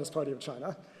the Communist Party of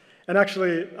China, and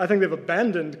actually, I think they've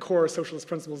abandoned core socialist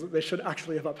principles that they should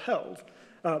actually have upheld,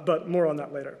 but more on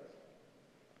that later.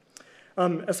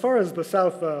 As far as the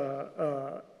South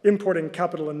importing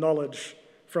capital and knowledge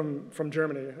from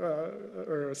Germany,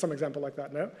 or some example like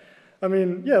that, no? I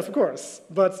mean, yes, of course,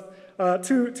 but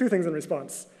two things in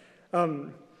response.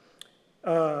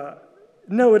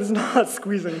 No, it is not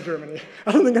squeezing Germany.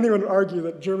 I don't think anyone would argue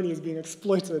that Germany is being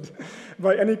exploited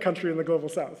by any country in the global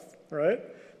south, right?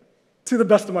 To the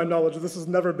best of my knowledge, this has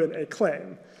never been a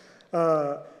claim.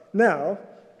 Now,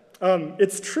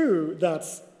 it's true that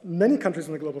many countries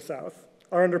in the global south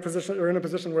are in a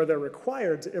position where they're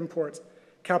required to import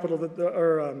capital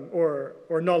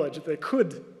or knowledge that they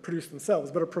could produce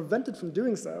themselves, but are prevented from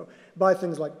doing so by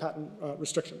things like patent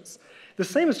restrictions. The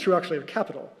same is true, actually, of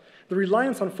capital. The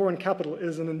reliance on foreign capital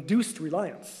is an induced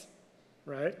reliance,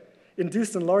 right?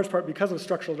 Induced in large part because of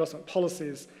structural adjustment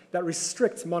policies that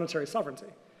restrict monetary sovereignty.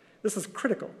 This is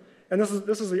critical. And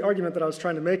this is the argument that I was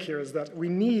trying to make here, is that we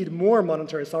need more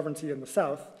monetary sovereignty in the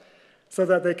South so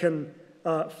that they can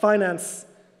finance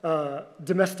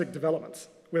domestic development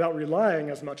without relying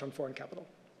as much on foreign capital,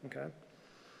 okay?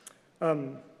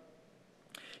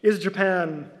 Is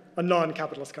Japan a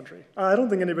non-capitalist country? I don't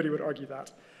think anybody would argue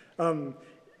that.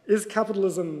 Is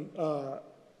capitalism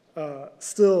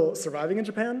still surviving in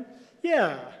Japan?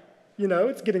 Yeah,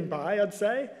 it's getting by, I'd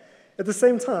say. At the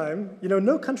same time,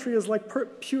 no country is like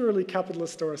purely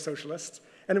capitalist or socialist.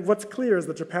 And what's clear is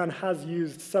that Japan has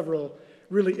used several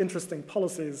really interesting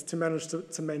policies to manage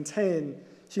to maintain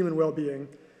human well-being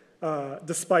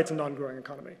despite a non-growing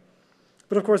economy.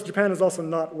 But of course, Japan is also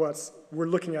not what we're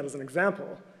looking at as an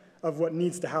example of what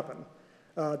needs to happen.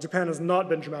 Japan has not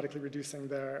been dramatically reducing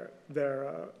their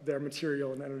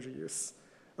material and energy use.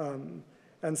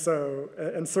 And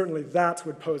certainly that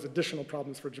would pose additional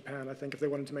problems for Japan, I think, if they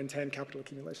wanted to maintain capital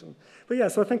accumulation. But yeah,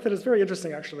 so I think that it's very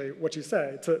interesting, actually, what you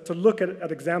say, to look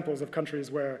at examples of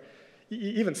countries where,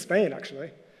 even Spain,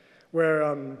 actually,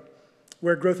 where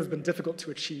growth has been difficult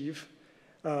to achieve,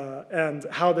 and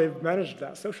how they've managed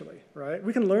that socially, right?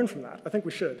 We can learn from that. I think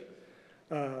we should.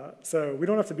 So we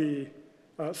don't have to be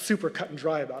super cut and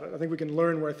dry about it. I think we can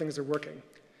learn where things are working.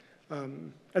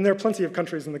 And there are plenty of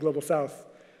countries in the global south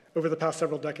over the past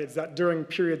several decades that during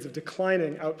periods of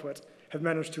declining output have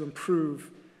managed to improve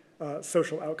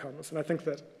social outcomes. And I think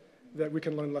that we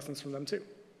can learn lessons from them too.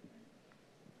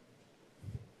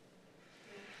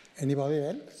 Anybody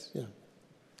else? Yeah.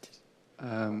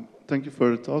 Thank you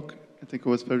for the talk. I think it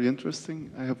was very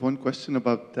interesting. I have one question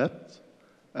about debt,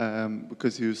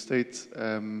 because you state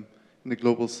in the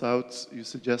Global South, you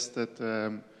suggest that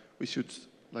we should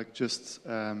just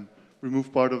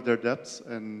remove part of their debts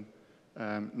and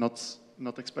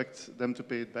not expect them to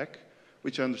pay it back,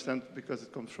 which I understand because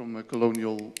it comes from a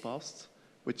colonial past,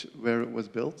 where it was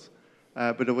built.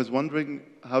 But I was wondering,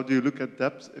 how do you look at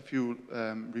debt if you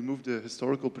remove the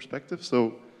historical perspective?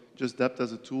 So just debt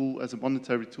as a tool, as a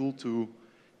monetary tool to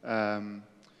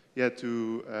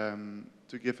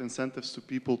give incentives to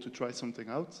people to try something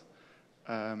out.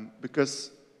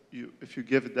 Because if you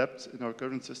give a debt in our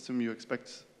current system, you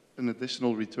expect an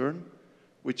additional return,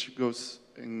 which goes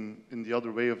in the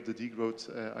other way of the degrowth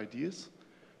ideas.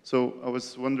 So I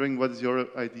was wondering, what is your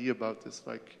idea about this?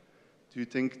 Like, do you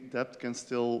think debt can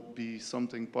still be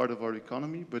something part of our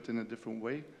economy, but in a different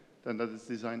way than that it's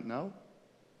designed now?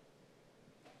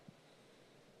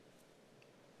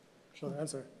 Shall I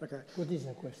answer? Okay. What is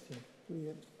the question?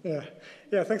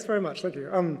 Yeah, thanks very much, thank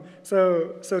you.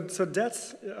 So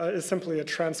debt is simply a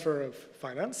transfer of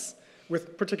finance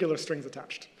with particular strings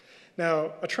attached.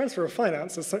 Now, a transfer of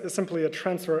finance is simply a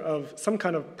transfer of some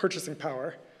kind of purchasing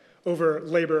power over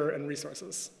labor and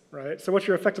resources, right? So what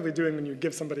you're effectively doing when you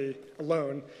give somebody a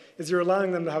loan is you're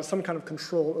allowing them to have some kind of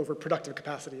control over productive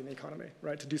capacity in the economy,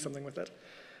 right, to do something with it.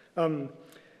 The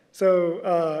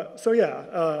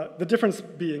difference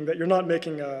being that you're not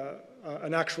making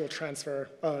an actual transfer,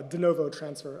 de novo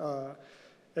transfer,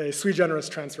 a sui generis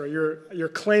transfer. You're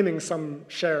claiming some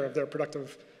share of their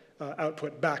productive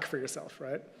output back for yourself,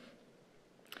 right?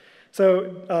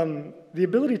 So the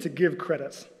ability to give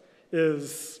credit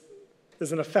is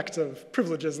an effect of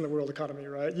privileges in the world economy,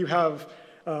 right? You have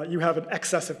an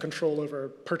excessive control over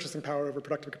purchasing power over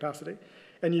productive capacity,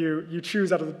 and you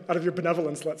choose out of your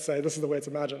benevolence, let's say, this is the way it's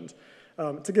imagined,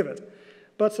 to give it.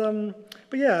 But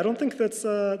yeah, I don't think that's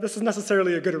this is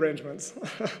necessarily a good arrangement.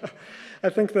 I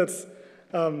think that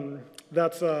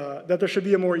there should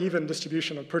be a more even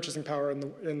distribution of purchasing power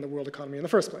in the world economy in the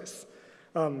first place.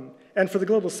 And for the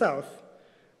Global South,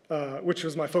 which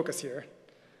was my focus here,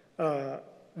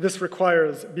 this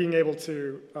requires being able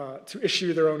to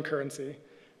issue their own currency,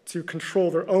 to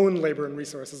control their own labor and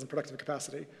resources and productive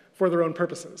capacity for their own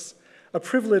purposes. A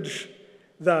privilege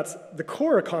that the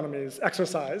core economies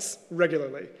exercise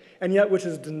regularly, and yet which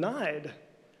is denied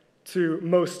to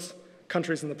most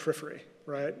countries in the periphery,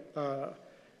 right?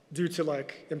 Due to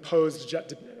imposed debt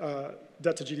to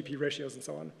GDP ratios and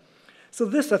so on. So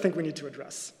this, I think, we need to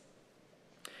address.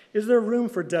 Is there room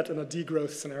for debt in a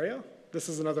degrowth scenario? This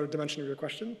is another dimension of your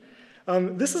question.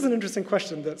 This is an interesting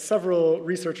question that several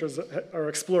researchers are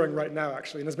exploring right now,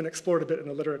 actually, and has been explored a bit in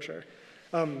the literature.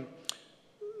 One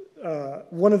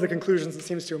of the conclusions that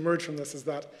seems to emerge from this is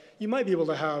that you might be able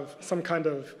to have some kind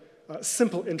of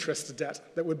simple interest debt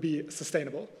that would be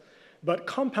sustainable, but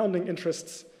compounding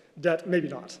interest debt, maybe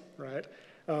not, right?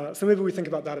 So maybe we think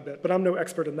about that a bit, but I'm no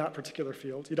expert in that particular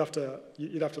field. You'd have to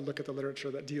look at the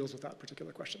literature that deals with that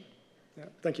particular question. Yeah,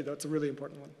 thank you, though. It's a really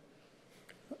important one.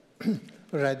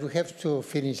 All right, we have to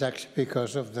finish actually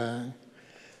because of the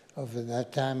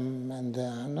time and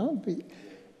no.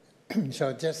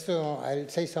 So I'll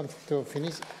say something to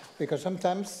finish because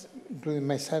sometimes, including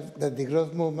myself, that the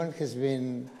growth movement has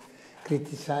been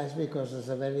criticized because it's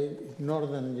a very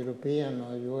Northern European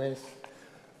or US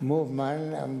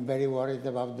movement. I'm very worried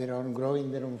about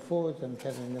growing their own food and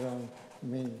having their own.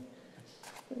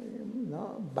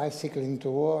 bicycling to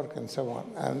work and so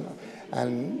on.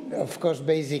 And of course,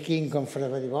 basic income for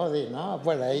everybody.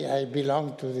 Well, I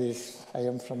belong to this, I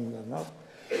am from the north.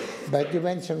 But you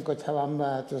mentioned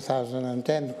Cochabamba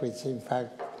 2010, which in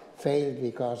fact failed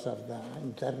because of the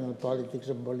internal politics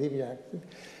of Bolivia.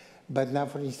 But now,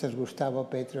 for instance, Gustavo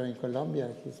Petro in Colombia,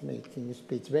 he's making a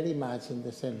speech very much in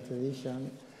the same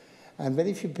tradition. And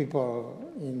very few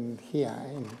people here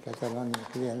in Catalonia,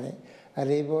 clearly, are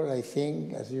able, I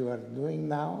think, as you are doing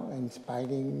now,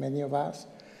 inspiring many of us,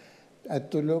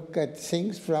 to look at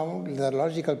things from the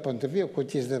logical point of view,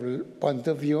 which is the point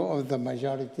of view of the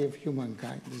majority of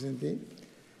humankind, isn't it?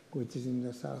 Which is in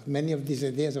the South. Many of these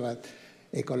ideas about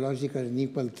ecological and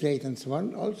equal trade and so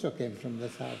on also came from the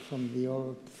South,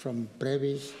 from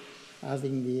Previs,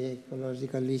 adding the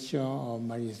ecological issue, or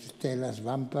Maria Estela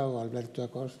Svampa, or Alberto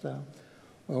Acosta,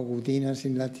 or Gudinas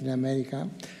in Latin America.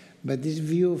 But this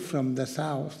view from the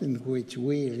South, in which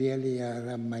we really are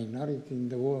a minority in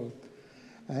the world,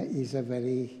 is a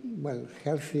very, well,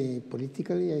 healthy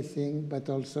politically, I think, but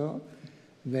also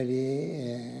very,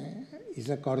 is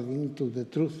according to the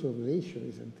truth of the issue,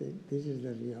 isn't it? This is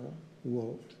the real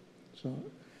world. So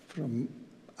from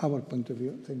our point of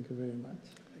view, thank you very much.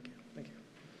 Thank you.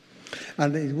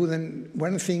 And it wouldn't,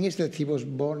 one thing is that he was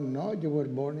born, you were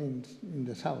born in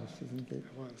the South, isn't it?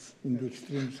 I was. In the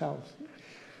extreme South,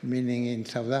 meaning in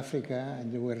South Africa,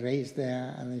 and you were raised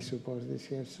there, and I suppose this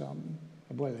has some,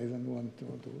 well, I don't want to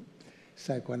do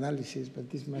psychoanalysis, but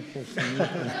this might have some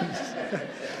influence.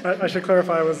 I should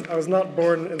clarify, I was not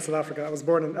born in South Africa. I was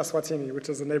born in Eswatini, which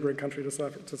is a neighboring country to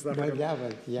South Africa. Well,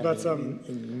 but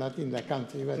not in the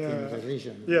country, but in the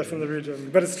region. Yes, in the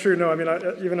region. But it's true, no, I mean,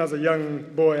 even as a young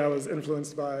boy, I was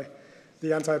influenced by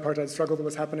the anti-apartheid struggle that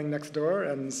was happening next door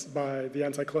and by the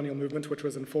anti-colonial movement, which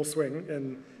was in full swing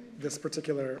in this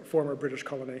particular former British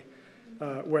colony,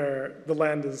 where the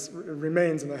land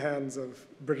remains in the hands of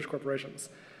British corporations.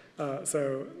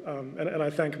 And I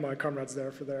thank my comrades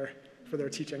there for their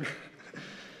teaching.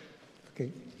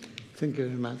 Okay, thank you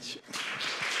very much.